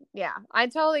 Gosh, yeah, I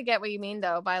totally get what you mean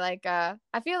though. By like, I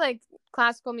feel like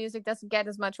classical music doesn't get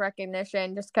as much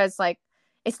recognition just because like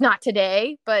it's not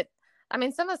today, but I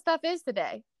mean some of the stuff is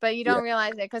today, but you Yeah. don't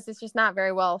realize it because it's just not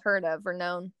very well heard of or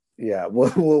known. Yeah.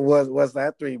 Was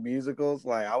that three musicals?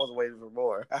 Like I was waiting for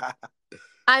more.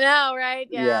 I know, right?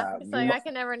 Yeah, Yeah. it's like I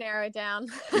can never narrow it down.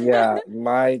 Yeah,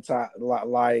 my top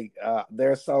like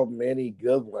there's so many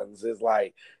good ones. It's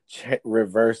like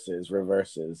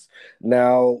reverses.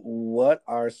 Now, what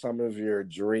are some of your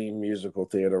dream musical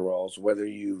theater roles? Whether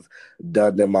you've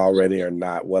done them already or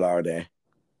not, what are they?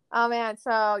 Oh man,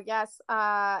 so yes,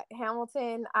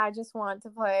 Hamilton, I just want to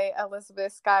play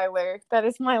Elizabeth Schuyler. That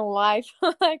is my life.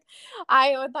 Like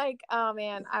I would like, oh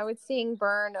man, I would sing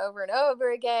Burn over and over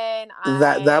again.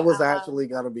 That was actually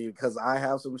gonna be because I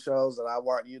have some shows that I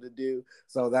want you to do.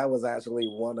 So that was actually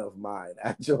one of mine,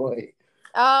 actually.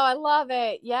 Oh, I love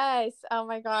it. Yes. Oh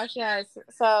my gosh, yes.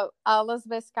 So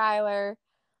Elizabeth Schuyler.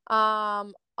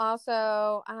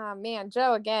 Also, man,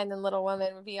 Joe again in Little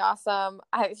Women would be awesome.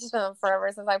 It's just been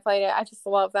forever since I played it. I just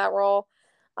love that role.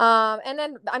 And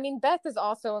then I mean Beth is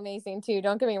also amazing too.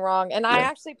 Don't get me wrong. And I Yeah.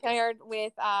 actually paired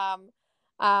with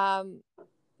um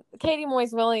Katie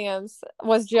Moyes Williams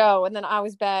was Joe, and then I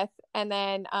was Beth, and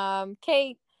then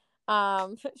Kate.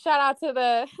 Shout out to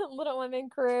the Little Women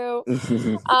crew.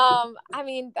 I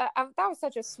mean that was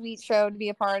such a sweet show to be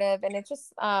a part of, and it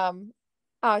just oh,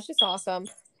 it's just awesome.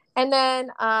 And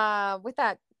then with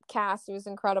that cast, it was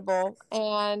incredible.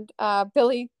 And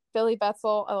Billy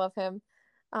Betzel, I love him.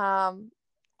 Um,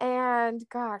 and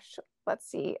gosh, let's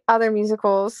see other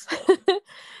musicals.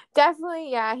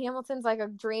 Definitely, yeah. Hamilton's like a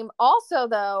dream. Also,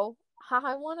 though,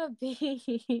 I want to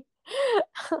be.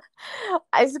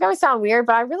 It's gonna sound weird,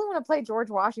 but I really want to play George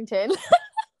Washington.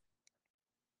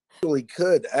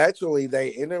 Could actually they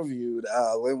interviewed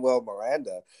Lin-Manuel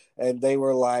Miranda, and they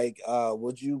were like,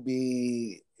 would you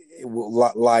be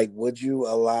like, would you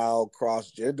allow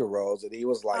cross gender roles? And he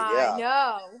was like, I yeah,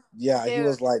 know, yeah. He dude.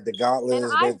 was like, the gauntlet And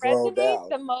has been thrown down.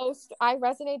 I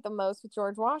resonate the most with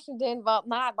George Washington, but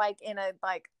not like in a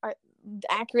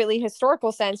accurately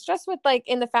historical sense, just with like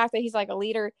in the fact that he's like a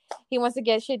leader. He wants to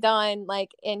get shit done,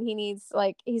 like, and he needs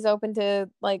like he's open to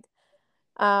like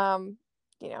um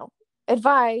you know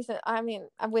advice. I mean,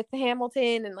 with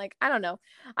Hamilton, and like I don't know,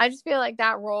 I just feel like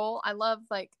that role, I love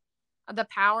like the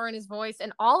power in his voice,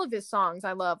 and all of his songs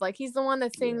I love. Like he's the one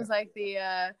that Yeah. sings like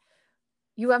the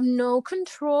you have no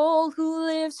control, who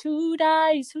lives, who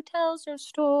dies, who tells their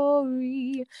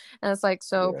story. And it's like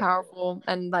so Yeah. powerful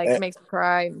and like makes me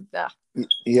cry. Ugh.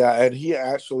 Yeah, and he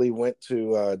actually went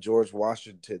to George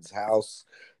Washington's house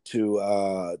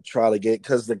to try to get,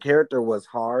 because the character was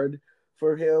hard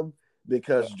for him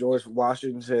because George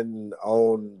Washington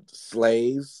owned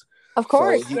slaves. Of So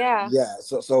course, yeah.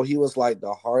 so he was like,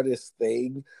 the hardest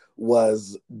thing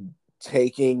was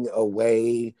taking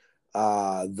away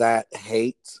that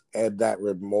hate and that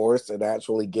remorse and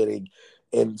actually getting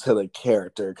into the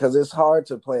character, because it's hard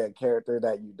to play a character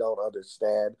that you don't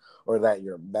understand or that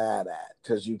you're mad at,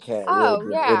 because you can't really Oh,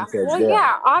 get yeah. into Well, them.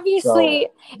 yeah, So obviously.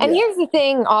 And yeah, here's the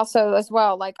thing also as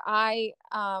well. Like I'm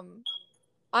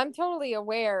totally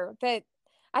aware that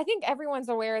I think everyone's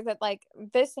aware that like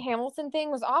this Hamilton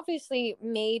thing was obviously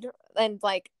made and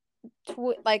like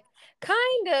like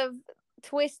kind of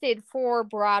twisted for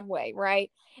Broadway, right?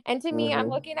 And to me, I'm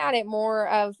mm-hmm. looking at it more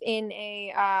of in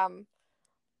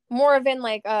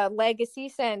like a legacy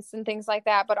sense and things like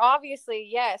that. But obviously,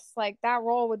 yes, like that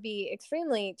role would be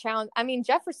extremely challenging. I mean,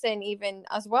 Jefferson even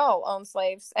as well owned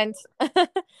slaves, and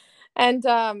and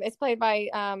it's played by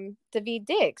David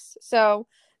Diggs. So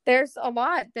there's a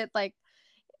lot that like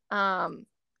um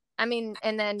I mean,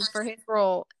 and then for his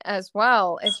role as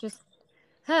well, it's just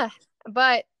huh.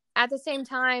 But at the same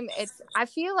time, it's I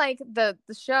feel like the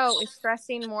show is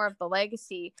stressing more of the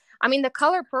legacy. I mean, The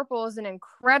Color Purple is an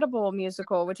incredible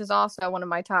musical, which is also one of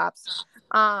my tops.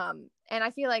 And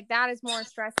I feel like that is more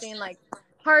stressing like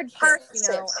hardships,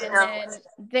 and then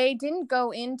they didn't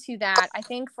go into that, I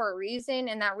think, for a reason,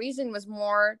 and that reason was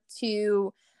more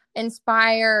to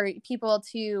inspire people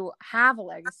to have a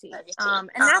legacy. And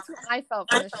that's what I felt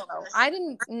from the show. I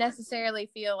didn't necessarily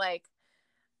feel like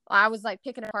I was like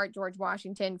picking apart George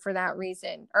Washington for that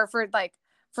reason, or for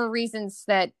reasons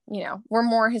that, were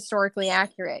more historically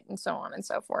accurate and so on and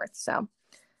so forth. So,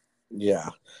 Yeah.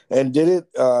 And did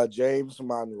it James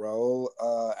Monroe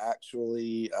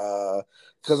actually,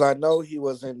 because I know he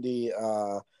was in the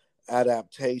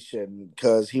adaptation,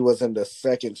 because he was in the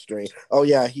second string. Oh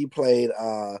yeah, he played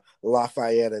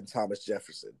Lafayette and Thomas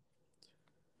Jefferson.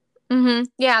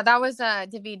 yeah, that was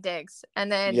David Diggs,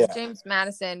 and then Yeah. James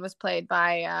Madison was played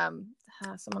by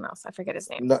someone else. I forget his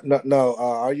name. No.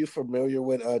 Are you familiar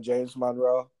with James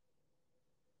Monroe?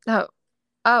 Oh,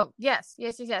 oh, yes.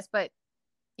 But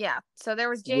yeah, so there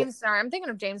was Yeah, James. Sorry, I'm thinking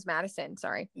of James Madison.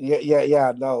 Sorry.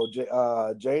 yeah. No,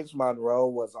 James Monroe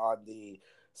was on the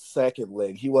second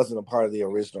leg. He wasn't a part of the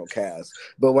original cast.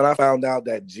 But when I found out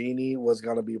that Jeannie was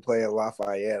gonna be playing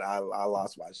Lafayette, I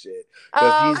lost my shit,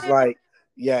 because Oh,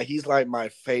 he's like my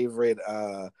favorite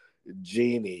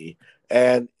Genie,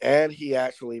 and he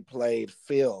actually played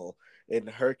Phil in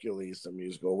Hercules the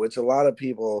musical, which a lot of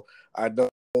people I know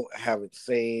haven't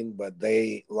seen, but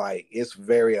they like, it's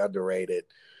very underrated.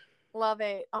 love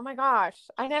it. Oh my gosh,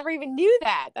 I never even knew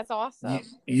that. That's You, awesome.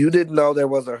 you didn't know there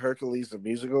was a Hercules the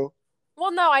musical?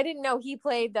 Well, no, I didn't know he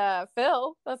played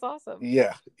Phil. That's awesome.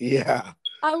 Yeah.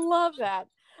 I love that.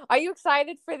 Are you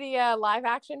excited for the live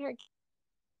action?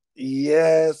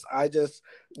 Yes, I just,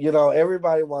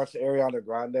 everybody wants Ariana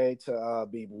Grande to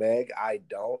be Meg. I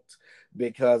don't,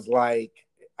 because like,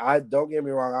 I don't get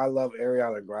me wrong, I love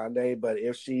Ariana Grande, but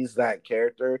if she's that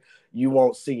character, you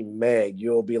won't see Meg.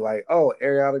 You'll be like, oh,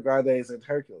 Ariana Grande is in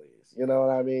Hercules. You know what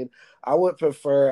I mean? I would prefer